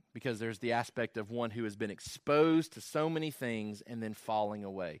salvation, because there's the aspect of one who has been exposed to so many things and then falling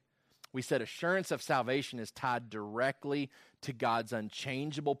away. We said assurance of salvation is tied directly to God's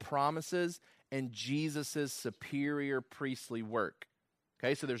unchangeable promises and Jesus' superior priestly work.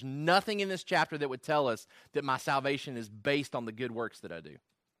 Okay, so there's nothing in this chapter that would tell us that my salvation is based on the good works that I do.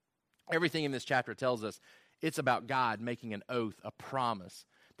 Everything in this chapter tells us it's about God making an oath, a promise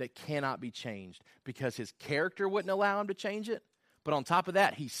that cannot be changed because his character wouldn't allow him to change it. But on top of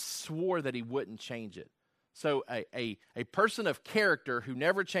that, he swore that he wouldn't change it. So a person of character who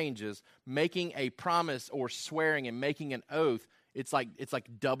never changes, making a promise or swearing and making an oath, it's like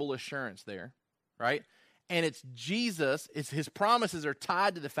double assurance there, right? And it's Jesus, his promises are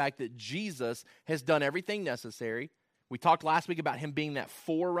tied to the fact that Jesus has done everything necessary. We talked last week about him being that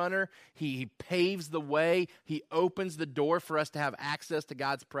forerunner. He paves the way. He opens the door for us to have access to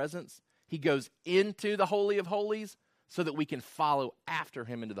God's presence. He goes into the Holy of Holies so that we can follow after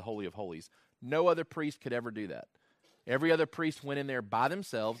him into the Holy of Holies. No other priest could ever do that. Every other priest went in there by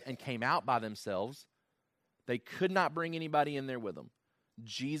themselves and came out by themselves. They could not bring anybody in there with them.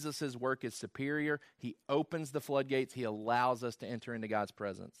 Jesus' work is superior. He opens the floodgates. He allows us to enter into God's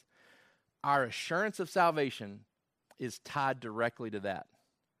presence. Our assurance of salvation is tied directly to that.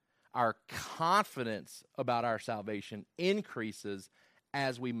 Our confidence about our salvation increases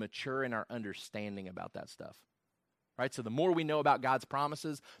as we mature in our understanding about that stuff. Right? So the more we know about God's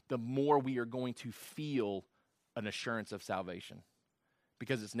promises, the more we are going to feel an assurance of salvation.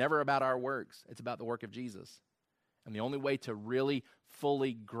 Because it's never about our works. It's about the work of Jesus. And the only way to really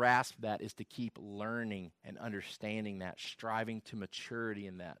fully grasp that is to keep learning and understanding that, striving to maturity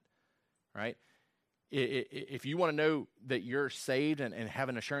in that. Right? If you want to know that you're saved and have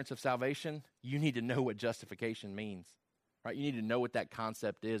an assurance of salvation, you need to know what justification means. Right? You need to know what that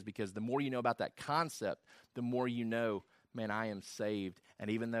concept is, because the more you know about that concept, the more you know, man, I am saved.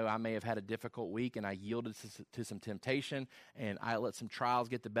 And even though I may have had a difficult week and I yielded to some temptation and I let some trials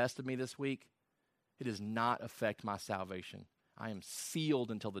get the best of me this week, it does not affect my salvation. I am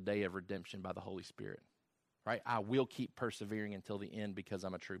sealed until the day of redemption by the Holy Spirit. Right? I will keep persevering until the end because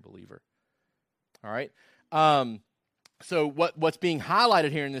I'm a true believer. All right? So what's being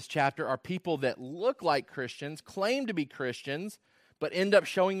highlighted here in this chapter are people that look like Christians, claim to be Christians, but end up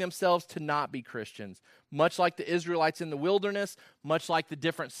showing themselves to not be Christians. Much like the Israelites in the wilderness, much like the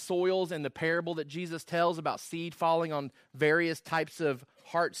different soils in the parable that Jesus tells about seed falling on various types of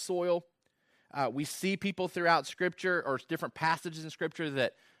heart soil. We see people throughout Scripture, or different passages in Scripture,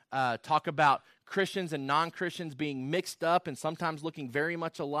 that talk about Christians and non-Christians being mixed up and sometimes looking very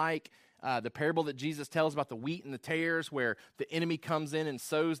much alike. The parable that Jesus tells about the wheat and the tares, where the enemy comes in and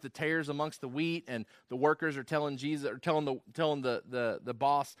sows the tares amongst the wheat, and the workers are telling Jesus, or telling the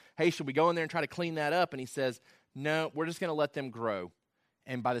boss, hey, should we go in there and try to clean that up? And he says, no, we're just going to let them grow.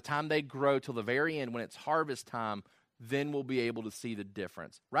 And by the time they grow till the very end, when it's harvest time, then we'll be able to see the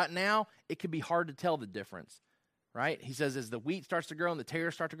difference. Right now, it can be hard to tell the difference, right? He says as the wheat starts to grow and the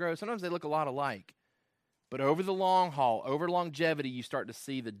tares start to grow, sometimes they look a lot alike. But over the long haul, over longevity, you start to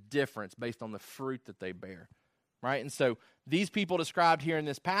see the difference based on the fruit that they bear, right? And so these people described here in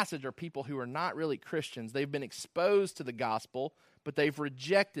this passage are people who are not really Christians. They've been exposed to the gospel, but they've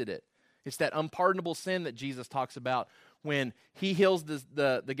rejected it. It's that unpardonable sin that Jesus talks about when he heals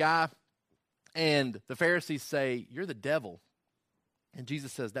the guy and the Pharisees say, you're the devil. And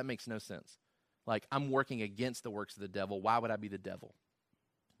Jesus says, that makes no sense. Like, I'm working against the works of the devil. Why would I be the devil?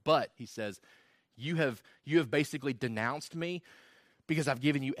 But, he says, you have basically denounced me, because I've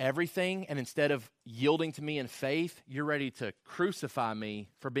given you everything, and instead of yielding to me in faith, you're ready to crucify me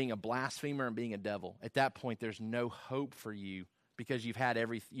for being a blasphemer and being a devil. At that point, there's no hope for you because you've had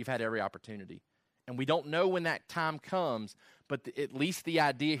every opportunity. And we don't know when that time comes, but at least the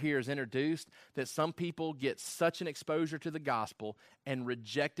idea here is introduced that some people get such an exposure to the gospel and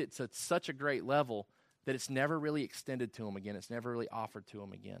reject it to such a great level that it's never really extended to them again. It's never really offered to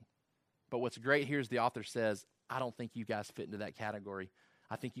them again. But what's great here is the author says, I don't think you guys fit into that category.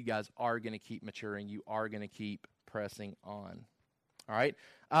 I think you guys are going to keep maturing. You are going to keep pressing on. All right?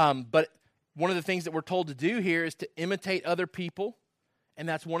 But one of the things that we're told to do here is to imitate other people. And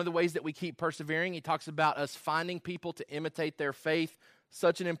that's one of the ways that we keep persevering. He talks about us finding people to imitate their faith.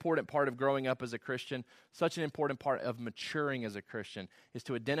 Such an important part of growing up as a Christian, such an important part of maturing as a Christian, is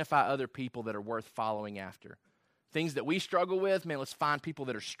to identify other people that are worth following after. Things that we struggle with, man, let's find people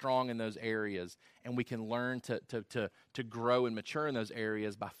that are strong in those areas, and we can learn to grow and mature in those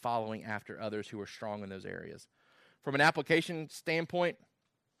areas by following after others who are strong in those areas. From an application standpoint,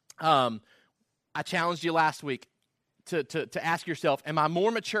 I challenged you last week to ask yourself, am I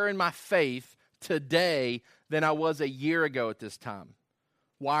more mature in my faith today than I was a year ago at this time?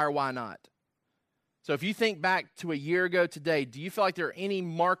 Why or why not? So if you think back to a year ago today, do you feel like there are any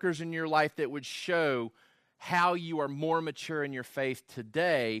markers in your life that would show how you are more mature in your faith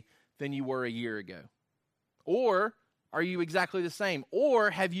today than you were a year ago? Or are you exactly the same? Or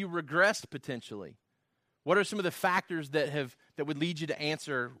have you regressed potentially? What are some of the factors that would lead you to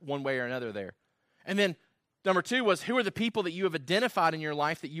answer one way or another there? And then number two was, who are the people that you have identified in your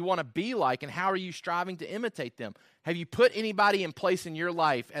life that you want to be like, and how are you striving to imitate them? Have you put anybody in place in your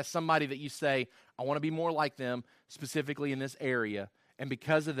life as somebody that you say, I want to be more like them, specifically in this area? And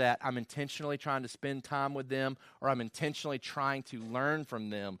because of that, I'm intentionally trying to spend time with them, or I'm intentionally trying to learn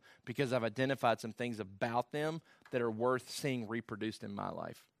from them because I've identified some things about them that are worth seeing reproduced in my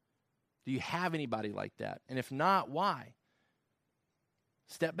life. Do you have anybody like that? And if not, why?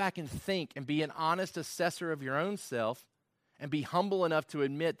 Step back and think and be an honest assessor of your own self, and be humble enough to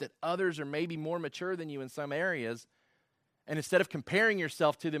admit that others are maybe more mature than you in some areas. And instead of comparing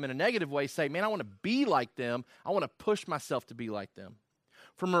yourself to them in a negative way, say, man, I want to be like them. I want to push myself to be like them.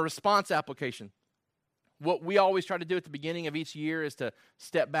 From a response application, what we always try to do at the beginning of each year is to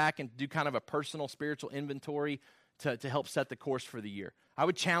step back and do kind of a personal spiritual inventory to help set the course for the year. I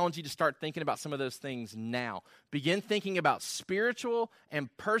would challenge you to start thinking about some of those things now. Begin thinking about spiritual and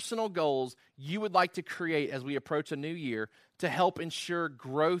personal goals you would like to create as we approach a new year to help ensure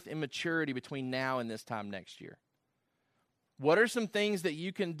growth and maturity between now and this time next year. What are some things that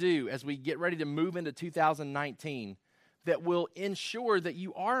you can do as we get ready to move into 2019 that will ensure that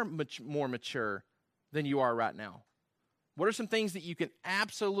you are more mature than you are right now? What are some things that you can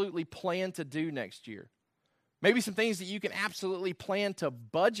absolutely plan to do next year? Maybe some things that you can absolutely plan to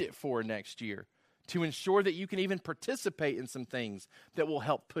budget for next year to ensure that you can even participate in some things that will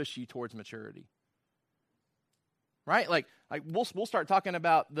help push you towards maturity. Right? Like we'll start talking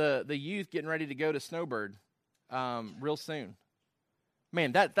about the youth getting ready to go to Snowbird real soon.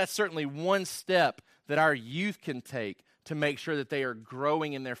 Man, that's certainly one step that our youth can take to make sure that they are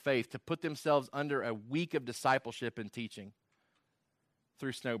growing in their faith, to put themselves under a week of discipleship and teaching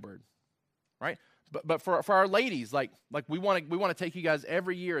through Snowbird. Right? But for our ladies, like we want to take you guys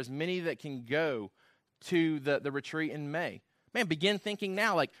every year, as many that can go to the retreat in May. Man, begin thinking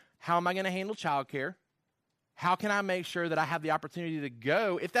now, like, how am I going to handle childcare? How can I make sure that I have the opportunity to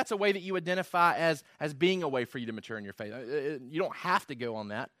go, if that's a way that you identify as being a way for you to mature in your faith? You don't have to go on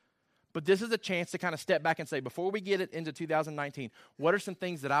that. But this is a chance to kind of step back and say, before we get it into 2019, what are some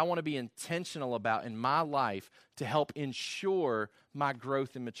things that I want to be intentional about in my life to help ensure my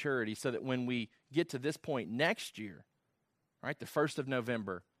growth and maturity, so that when we get to this point next year, right, the 1st of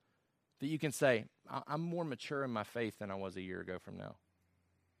November, that you can say, I'm more mature in my faith than I was a year ago from now.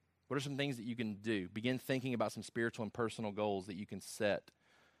 What are some things that you can do? Begin thinking about some spiritual and personal goals that you can set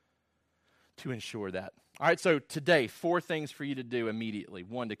to ensure that. All right, so today, 4 things for you to do immediately.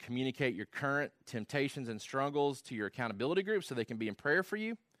 1, to communicate your current temptations and struggles to your accountability group so they can be in prayer for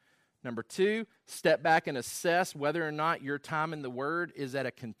you. Number 2, step back and assess whether or not your time in the Word is at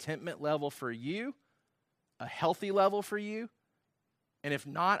a contentment level for you, a healthy level for you, and if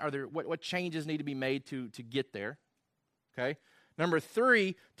not, what changes need to be made to get there? Okay. Number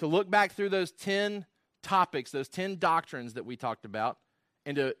 3, to look back through those 10 topics, those 10 doctrines that we talked about,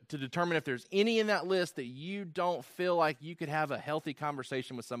 and to determine if there's any in that list that you don't feel like you could have a healthy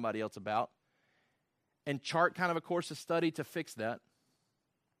conversation with somebody else about, and chart kind of a course of study to fix that.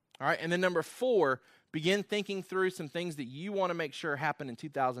 All right, and then number 4, begin thinking through some things that you want to make sure happen in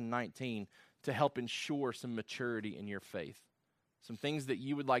 2019 to help ensure some maturity in your faith. some things that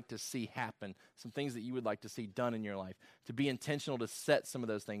you would like to see happen, some things that you would like to see done in your life, to be intentional to set some of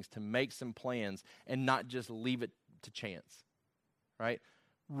those things, to make some plans, and not just leave it to chance, right?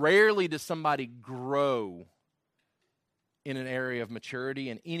 Rarely does somebody grow in an area of maturity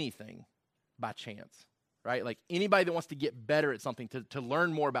in anything by chance, right? Like anybody that wants to get better at something, to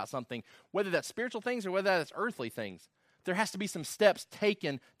learn more about something, whether that's spiritual things or whether that's earthly things, there has to be some steps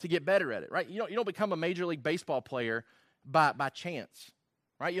taken to get better at it, right? You don't become a Major League Baseball player by chance,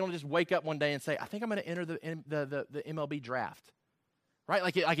 right? You don't just wake up one day and say, I think I'm going to enter the MLB draft,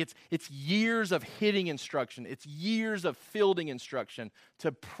 right? It's years of hitting instruction. It's years of fielding instruction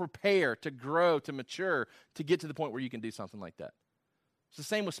to prepare, to grow, to mature, to get to the point where you can do something like that. It's the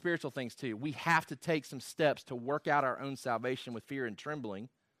same with spiritual things too. We have to take some steps to work out our own salvation with fear and trembling,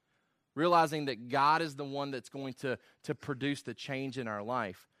 realizing that God is the one that's going to produce the change in our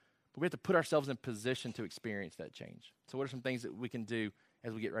life. But we have to put ourselves in position to experience that change. So what are some things that we can do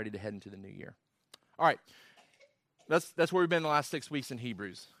as we get ready to head into the new year? All right. That's where we've been the last 6 weeks in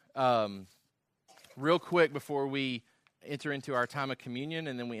Hebrews. Real quick before we enter into our time of communion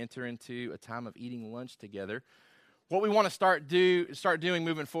and then we enter into a time of eating lunch together, what we want to start doing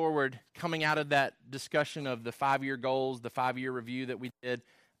moving forward, coming out of that discussion of the 5-year goals, the 5-year review that we did,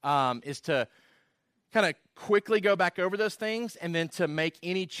 is to kind of quickly go back over those things and then to make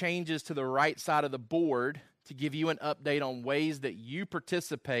any changes to the right side of the board to give you an update on ways that you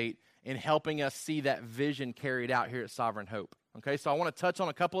participate in helping us see that vision carried out here at Sovereign Hope. Okay, so I want to touch on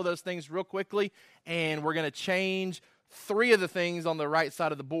a couple of those things real quickly, and we're going to change 3 of the things on the right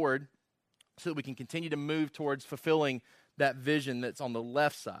side of the board so that we can continue to move towards fulfilling that vision that's on the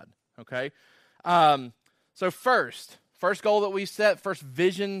left side, okay? So first goal that we set, first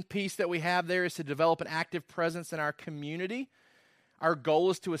vision piece that we have there is to develop an active presence in our community. Our goal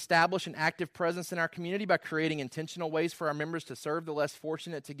is to establish an active presence in our community by creating intentional ways for our members to serve the less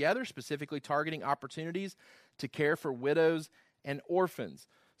fortunate together, specifically targeting opportunities to care for widows and orphans.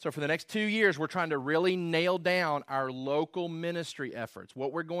 So for the next 2 years, we're trying to really nail down our local ministry efforts,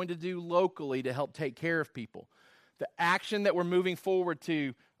 what we're going to do locally to help take care of people. The action that we're moving forward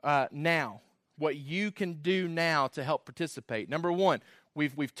to now, what you can do now to help participate. Number 1,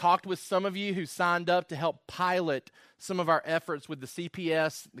 we've talked with some of you who signed up to help pilot some of our efforts with the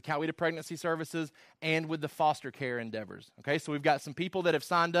CPS, the Coweta Pregnancy Services, and with the foster care endeavors. Okay, so we've got some people that have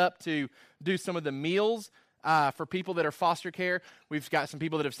signed up to do some of the meals for people that are foster care. We've got some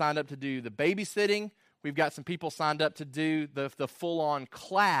people that have signed up to do the babysitting. We've got some people signed up to do the full-on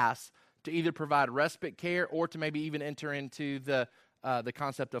class to either provide respite care or to maybe even enter into the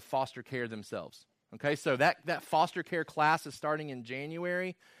concept of foster care themselves. Okay, so that foster care class is starting in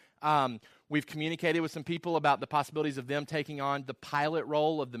January. We've communicated with some people about the possibilities of them taking on the pilot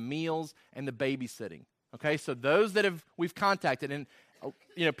role of the meals and the babysitting. Okay, so those that we've contacted, and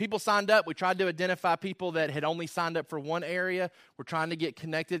people signed up. We tried to identify people that had only signed up for one area. We're trying to get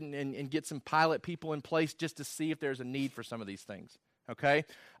connected and get some pilot people in place just to see if there's a need for some of these things. Okay,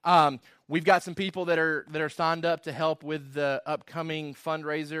 we've got some people that are signed up to help with the upcoming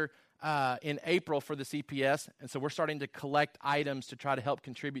fundraiser in April for the CPS, and so we're starting to collect items to try to help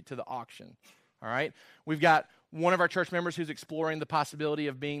contribute to the auction. All right, we've got one of our church members who's exploring the possibility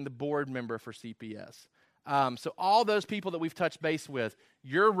of being the board member for CPS. So all those people that we've touched base with,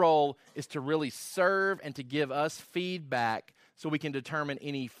 your role is to really serve and to give us feedback so we can determine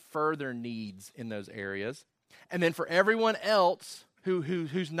any further needs in those areas. And then for everyone else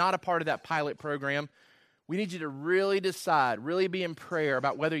who's not a part of that pilot program, we need you to really decide, really be in prayer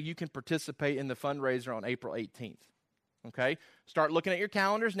about whether you can participate in the fundraiser on April 18th. Okay? Start looking at your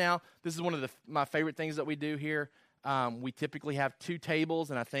calendars now. This is one of my favorite things that we do here. We typically have 2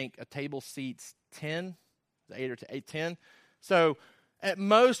 tables, and I think a table seats 10, 8 or 10. So at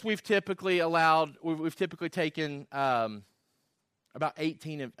most, we've typically taken about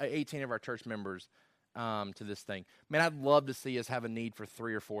 18 of our church members to this thing. Man, I'd love to see us have a need for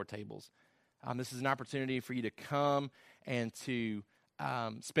 3 or 4 tables. This is an opportunity for you to come and to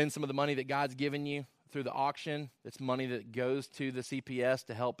spend some of the money that God's given you through the auction. It's money that goes to the CPS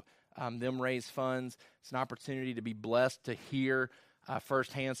to help them raise funds. It's an opportunity to be blessed to hear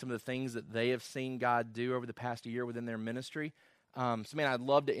firsthand some of the things that they have seen God do over the past year within their ministry. So, man, I'd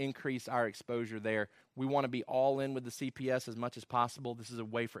love to increase our exposure there. We want to be all in with the CPS as much as possible. This is a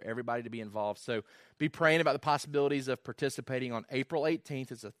way for everybody to be involved. So be praying about the possibilities of participating on April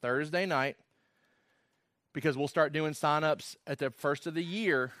 18th. It's a Thursday night because we'll start doing sign-ups at the first of the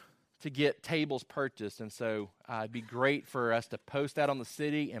year to get tables purchased. And so it'd be great for us to post that on the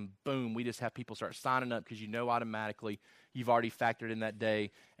city, and boom, we just have people start signing up because automatically you've already factored in that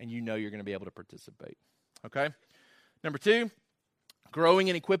day and you're going to be able to participate. Okay? Number 2, growing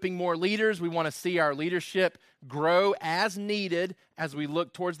and equipping more leaders. We want to see our leadership grow as needed as we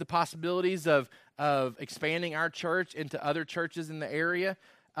look towards the possibilities of expanding our church into other churches in the area.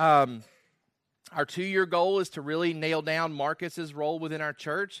 Our 2-year goal is to really nail down Marcus's role within our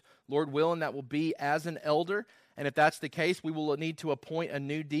church. Lord willing, that will be as an elder. And if that's the case, we will need to appoint a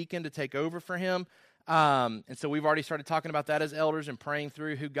new deacon to take over for him. And so we've already started talking about that as elders and praying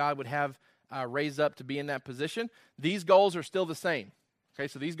through who God would have raise up to be in that position. These goals are still the same. Okay,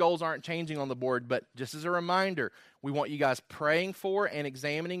 so these goals aren't changing on the board, but just as a reminder, we want you guys praying for and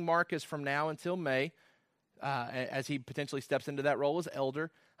examining Marcus from now until May as he potentially steps into that role as elder.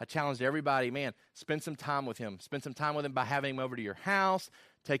 I challenge everybody, man, spend some time with him. Spend some time with him by having him over to your house,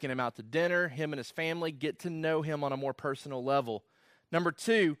 taking him out to dinner, him and his family. Get to know him on a more personal level. Number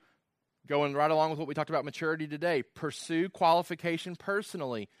 2, going right along with what we talked about maturity today, pursue qualification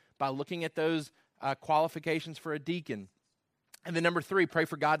personally by looking at those qualifications for a deacon. And then number 3, pray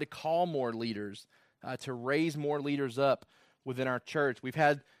for God to call more leaders, to raise more leaders up within our church. We've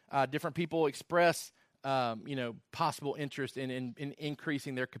had different people express possible interest in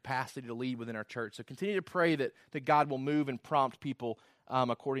increasing their capacity to lead within our church. So continue to pray that God will move and prompt people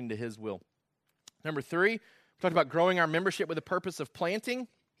according to his will. Number 3, we talked about growing our membership with the purpose of planting.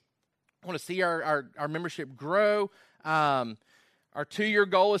 I want to see our membership grow. Our 2-year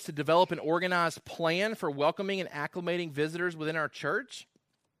goal is to develop an organized plan for welcoming and acclimating visitors within our church.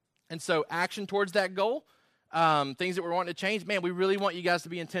 And so action towards that goal, things that we're wanting to change, man, we really want you guys to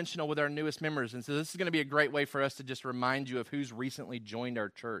be intentional with our newest members. And so this is going to be a great way for us to just remind you of who's recently joined our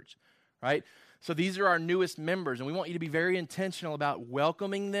church, right? So these are our newest members, and we want you to be very intentional about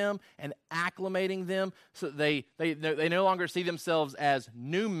welcoming them and acclimating them so that they no longer see themselves as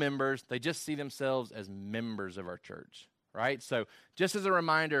new members, they just see themselves as members of our church, right? So just as a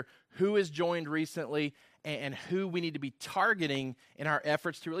reminder, who has joined recently and who we need to be targeting in our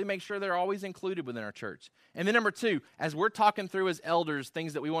efforts to really make sure they're always included within our church. And then number 2, as we're talking through as elders,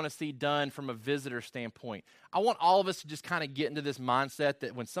 things that we want to see done from a visitor standpoint, I want all of us to just kind of get into this mindset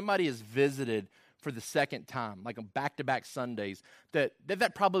that when somebody is visited for the second time, like on back-to-back Sundays,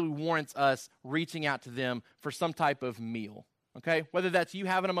 that probably warrants us reaching out to them for some type of meal, okay? Whether that's you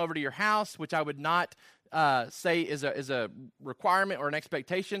having them over to your house, which I would not say is a requirement or an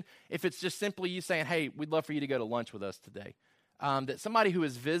expectation. If it's just simply you saying, hey, we'd love for you to go to lunch with us today. That somebody who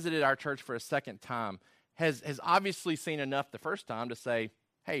has visited our church for a second time has obviously seen enough the first time to say,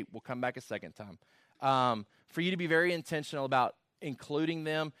 hey, we'll come back a second time. For you to be very intentional about including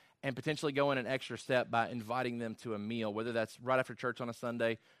them and potentially going an extra step by inviting them to a meal, whether that's right after church on a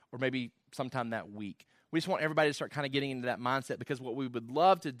Sunday or maybe sometime that week. We just want everybody to start kind of getting into that mindset, because what we would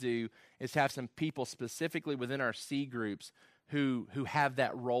love to do is have some people specifically within our C groups who have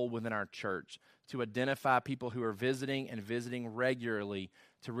that role within our church to identify people who are visiting and visiting regularly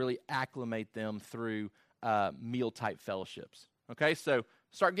to really acclimate them through meal-type fellowships. Okay, so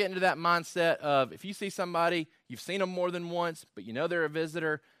start getting to that mindset of if you see somebody, you've seen them more than once, but you know they're a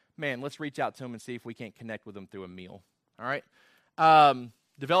visitor, man, let's reach out to them and see if we can't connect with them through a meal. All right?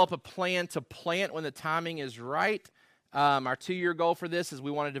 Develop a plan to plant when the timing is right. Our 2-year goal for this is we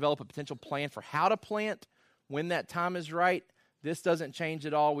want to develop a potential plan for how to plant when that time is right. This doesn't change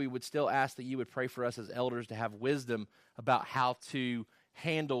at all. We would still ask that you would pray for us as elders to have wisdom about how to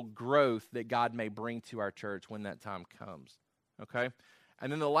handle growth that God may bring to our church when that time comes. Okay?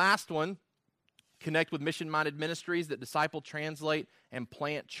 And then the last one, connect with mission-minded ministries that disciple, translate, and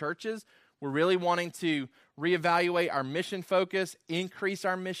plant churches. We're really wanting to reevaluate our mission focus, increase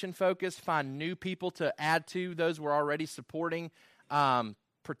our mission focus, find new people to add to those we're already supporting,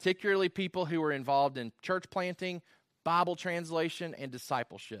 particularly people who are involved in church planting, Bible translation, and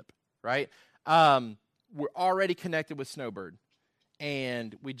discipleship, right? We're already connected with Snowbird,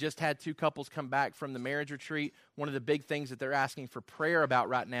 and we just had 2 couples come back from the marriage retreat. One of the big things that they're asking for prayer about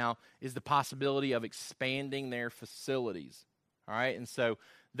right now is the possibility of expanding their facilities, all right? And so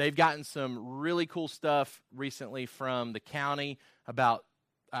they've gotten some really cool stuff recently from the county about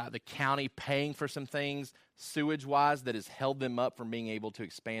the county paying for some things sewage-wise that has held them up from being able to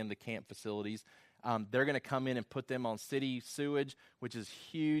expand the camp facilities. They're going to come in and put them on city sewage, which is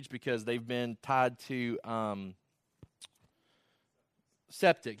huge because they've been tied to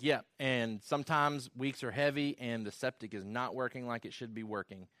septic. Yeah, and sometimes weeks are heavy and the septic is not working like it should be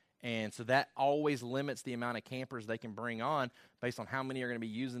working. And so that always limits the amount of campers they can bring on based on how many are going to be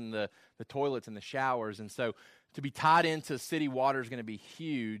using the toilets and the showers. And so to be tied into city water is going to be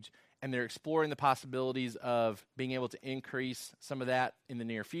huge. and they're exploring the possibilities of being able to increase some of that in the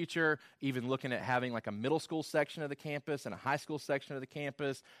near future, even looking at having like a middle school section of the campus and a high school section of the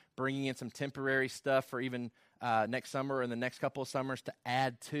campus, bringing in some temporary stuff for even next summer and the next couple of summers to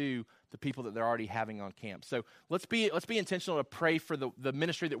add to the people that they're already having on camp. So let's be intentional to pray for the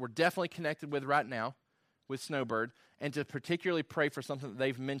ministry that we're definitely connected with right now, with Snowbird, and to particularly pray for something that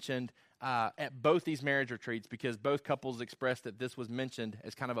they've mentioned at both these marriage retreats, because both couples expressed that this was mentioned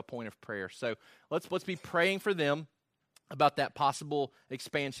as kind of a point of prayer. So let's be praying for them about that possible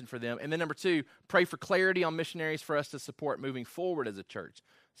expansion for them. And then number two, pray for clarity on missionaries for us to support moving forward as a church.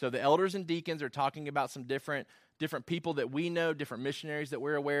 So the elders and deacons are talking about some different people that we know, different missionaries that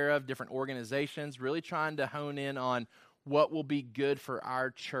we're aware of, different organizations, really trying to hone in on what will be good for our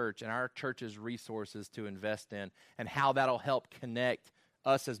church and our church's resources to invest in, and how that'll help connect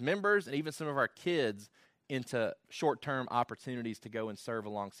us as members and even some of our kids into short-term opportunities to go and serve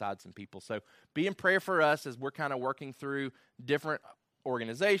alongside some people. So be in prayer for us as we're kind of working through different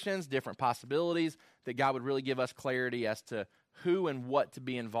organizations, different possibilities, that God would really give us clarity as to who and what to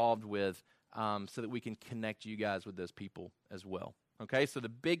be involved with, so that we can connect you guys with those people as well. Okay, so the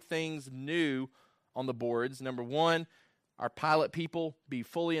big things new on the boards. Number one, our pilot people, be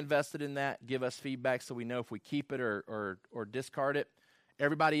fully invested in that. Give us feedback so we know if we keep it or discard it.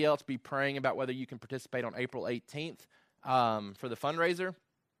 Everybody else, be praying about whether you can participate on April 18th for the fundraiser.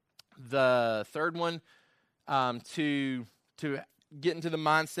 The third one, to get into the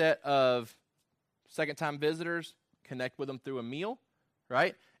mindset of second-time visitors, connect with them through a meal,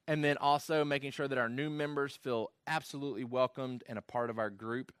 right? And then also making sure that our new members feel absolutely welcomed and a part of our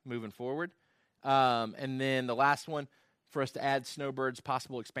group moving forward. And then the last one, for us to add Snowbird's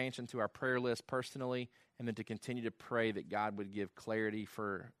possible expansion to our prayer list personally, and then to continue to pray that God would give clarity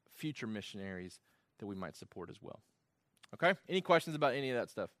for future missionaries that we might support as well. Okay? Any questions about any of that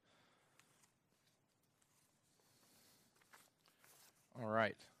stuff? All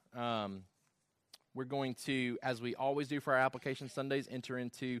right. We're going to, as we always do for our application Sundays, enter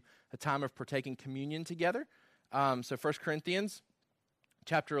into a time of partaking communion together. So 1 Corinthians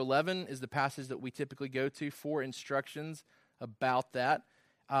chapter 11 is the passage that we typically go to for instructions about that.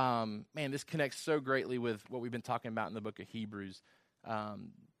 Man, this connects so greatly with what we've been talking about in the book of Hebrews.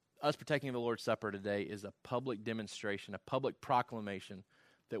 Us partaking of the Lord's Supper today is a public demonstration, a public proclamation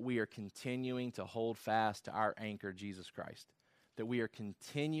that we are continuing to hold fast to our anchor, Jesus Christ. That we are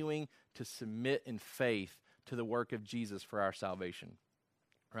continuing to submit in faith to the work of Jesus for our salvation.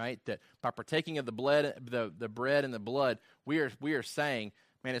 Right? That by partaking of the bread and the blood, we are saying,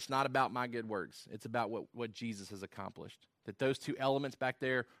 man, it's not about my good works. It's about what Jesus has accomplished. That those two elements back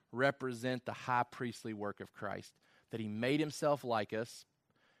there represent the high priestly work of Christ. That he made himself like us,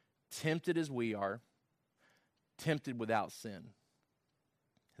 tempted as we are, tempted without sin.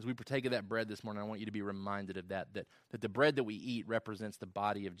 As we partake of that bread this morning, I want you to be reminded of that the bread that we eat represents the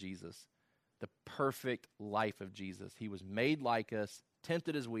body of Jesus, the perfect life of Jesus. He was made like us,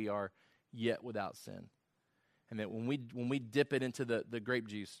 tempted as we are, yet without sin. And that when we dip it into the grape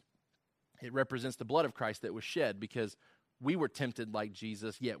juice, it represents the blood of Christ that was shed because we were tempted like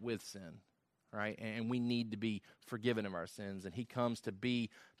Jesus, yet with sin, right? And we need to be forgiven of our sins. And he comes to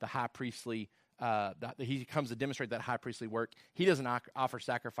be the high priestly, he comes to demonstrate that high priestly work. He doesn't offer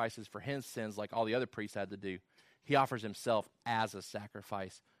sacrifices for his sins like all the other priests had to do. He offers himself as a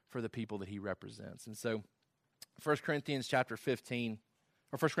sacrifice for the people that he represents. And so 1 Corinthians chapter 11,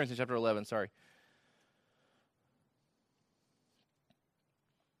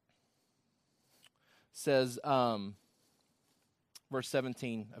 says, verse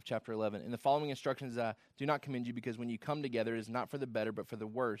 17 of chapter 11, in the following instructions I do not commend you, because when you come together it is not for the better but for the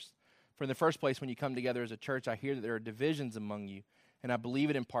worse. For in the first place, when you come together as a church, I hear that there are divisions among you, and I believe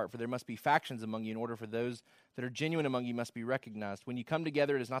it in part, for there must be factions among you, in order for those that are genuine among you must be recognized. When you come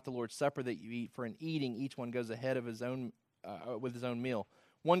together, it is not the Lord's Supper that you eat, for in eating each one goes ahead of his own with his own meal.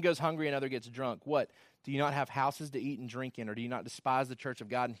 One goes hungry, another gets drunk. What? Do you not have houses to eat and drink in, or do you not despise the church of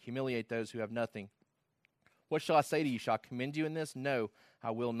God and humiliate those who have nothing? What shall I say to you? Shall I commend you in this? No, I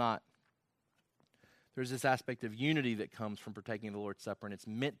will not. There's this aspect of unity that comes from partaking of the Lord's Supper, and it's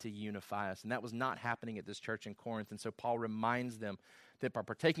meant to unify us. And that was not happening at this church in Corinth. And so Paul reminds them that by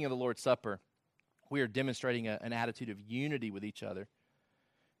partaking of the Lord's Supper, we are demonstrating an attitude of unity with each other.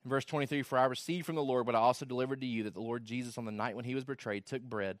 In verse 23, for I received from the Lord what I also delivered to you, that the Lord Jesus, on the night when he was betrayed, took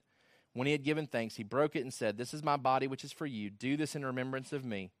bread. When he had given thanks, he broke it and said, this is my body which is for you. Do this in remembrance of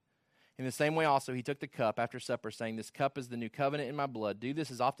me. In the same way also he took the cup after supper, saying, this cup is the new covenant in my blood. Do this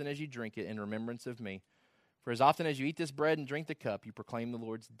as often as you drink it in remembrance of me. For as often as you eat this bread and drink the cup, you proclaim the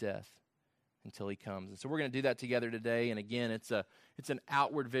Lord's death until he comes. And so we're going to do that together today. And again, it's an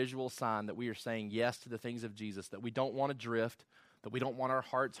outward visual sign that we are saying yes to the things of Jesus, that we don't want to drift, that we don't want our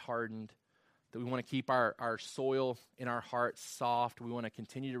hearts hardened, that we want to keep our soil in our hearts soft. We want to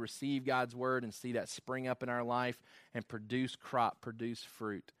continue to receive God's word and see that spring up in our life and produce crop, produce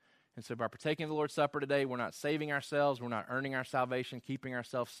fruit. And so by partaking of the Lord's Supper today, we're not saving ourselves, we're not earning our salvation, keeping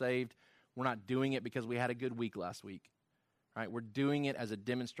ourselves saved. We're not doing it because we had a good week last week. Right? We're doing it as a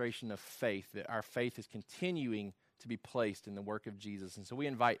demonstration of faith, that our faith is continuing to be placed in the work of Jesus. And so we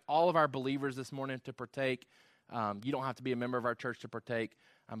invite all of our believers this morning to partake. You don't have to be a member of our church to partake,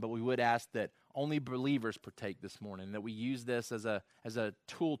 but we would ask that only believers partake this morning, that we use this as a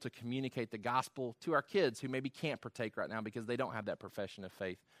tool to communicate the gospel to our kids who maybe can't partake right now because they don't have that profession of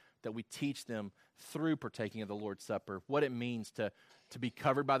faith, that we teach them through partaking of the Lord's Supper what it means to be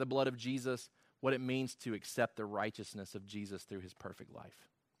covered by the blood of Jesus, what it means to accept the righteousness of Jesus through his perfect life.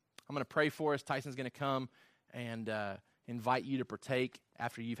 I'm going to pray for us. Tyson's going to come and invite you to partake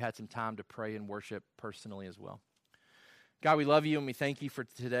after you've had some time to pray and worship personally as well. God, we love you and we thank you for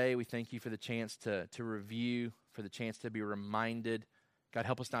today. We thank you for the chance to review, for the chance to be reminded. God,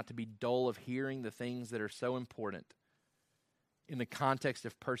 help us not to be dull of hearing the things that are so important. In the context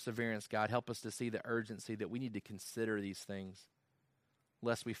of perseverance, God, help us to see the urgency that we need to consider these things,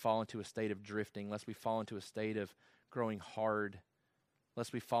 lest we fall into a state of drifting, lest we fall into a state of growing hard,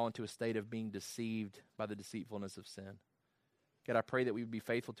 lest we fall into a state of being deceived by the deceitfulness of sin. God, I pray that we would be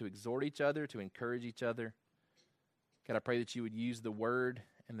faithful to exhort each other, to encourage each other. God, I pray that you would use the word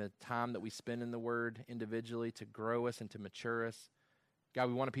and the time that we spend in the word individually to grow us and to mature us. God,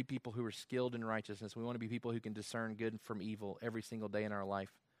 we want to be people who are skilled in righteousness. We want to be people who can discern good from evil every single day in our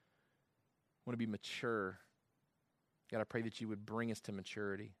life. We want to be mature. God, I pray that you would bring us to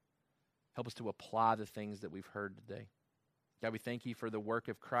maturity. Help us to apply the things that we've heard today. God, we thank you for the work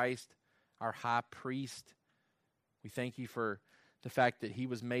of Christ, our high priest. We thank you for the fact that he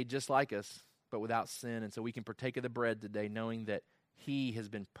was made just like us, but without sin. And so we can partake of the bread today knowing that he has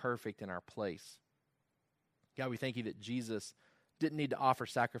been perfect in our place. God, we thank you that Jesus didn't need to offer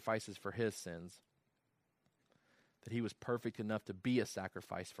sacrifices for his sins, that he was perfect enough to be a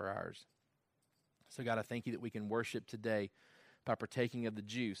sacrifice for ours. So God, I thank you that we can worship today by partaking of the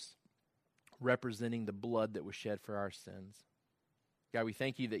juice, representing the blood that was shed for our sins. God, we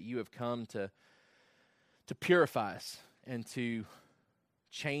thank you that you have come to purify us and to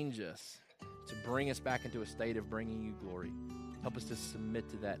change us, to bring us back into a state of bringing you glory. Help us to submit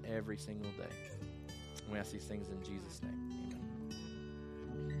to that every single day. And we ask these things in Jesus' name.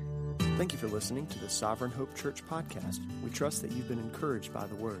 Thank you for listening to the Sovereign Hope Church podcast. We trust that you've been encouraged by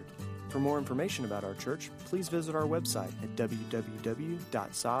the word. For more information about our church, please visit our website at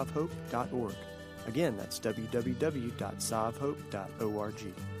www.sovhope.org. Again, that's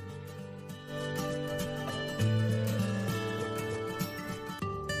www.sovhope.org.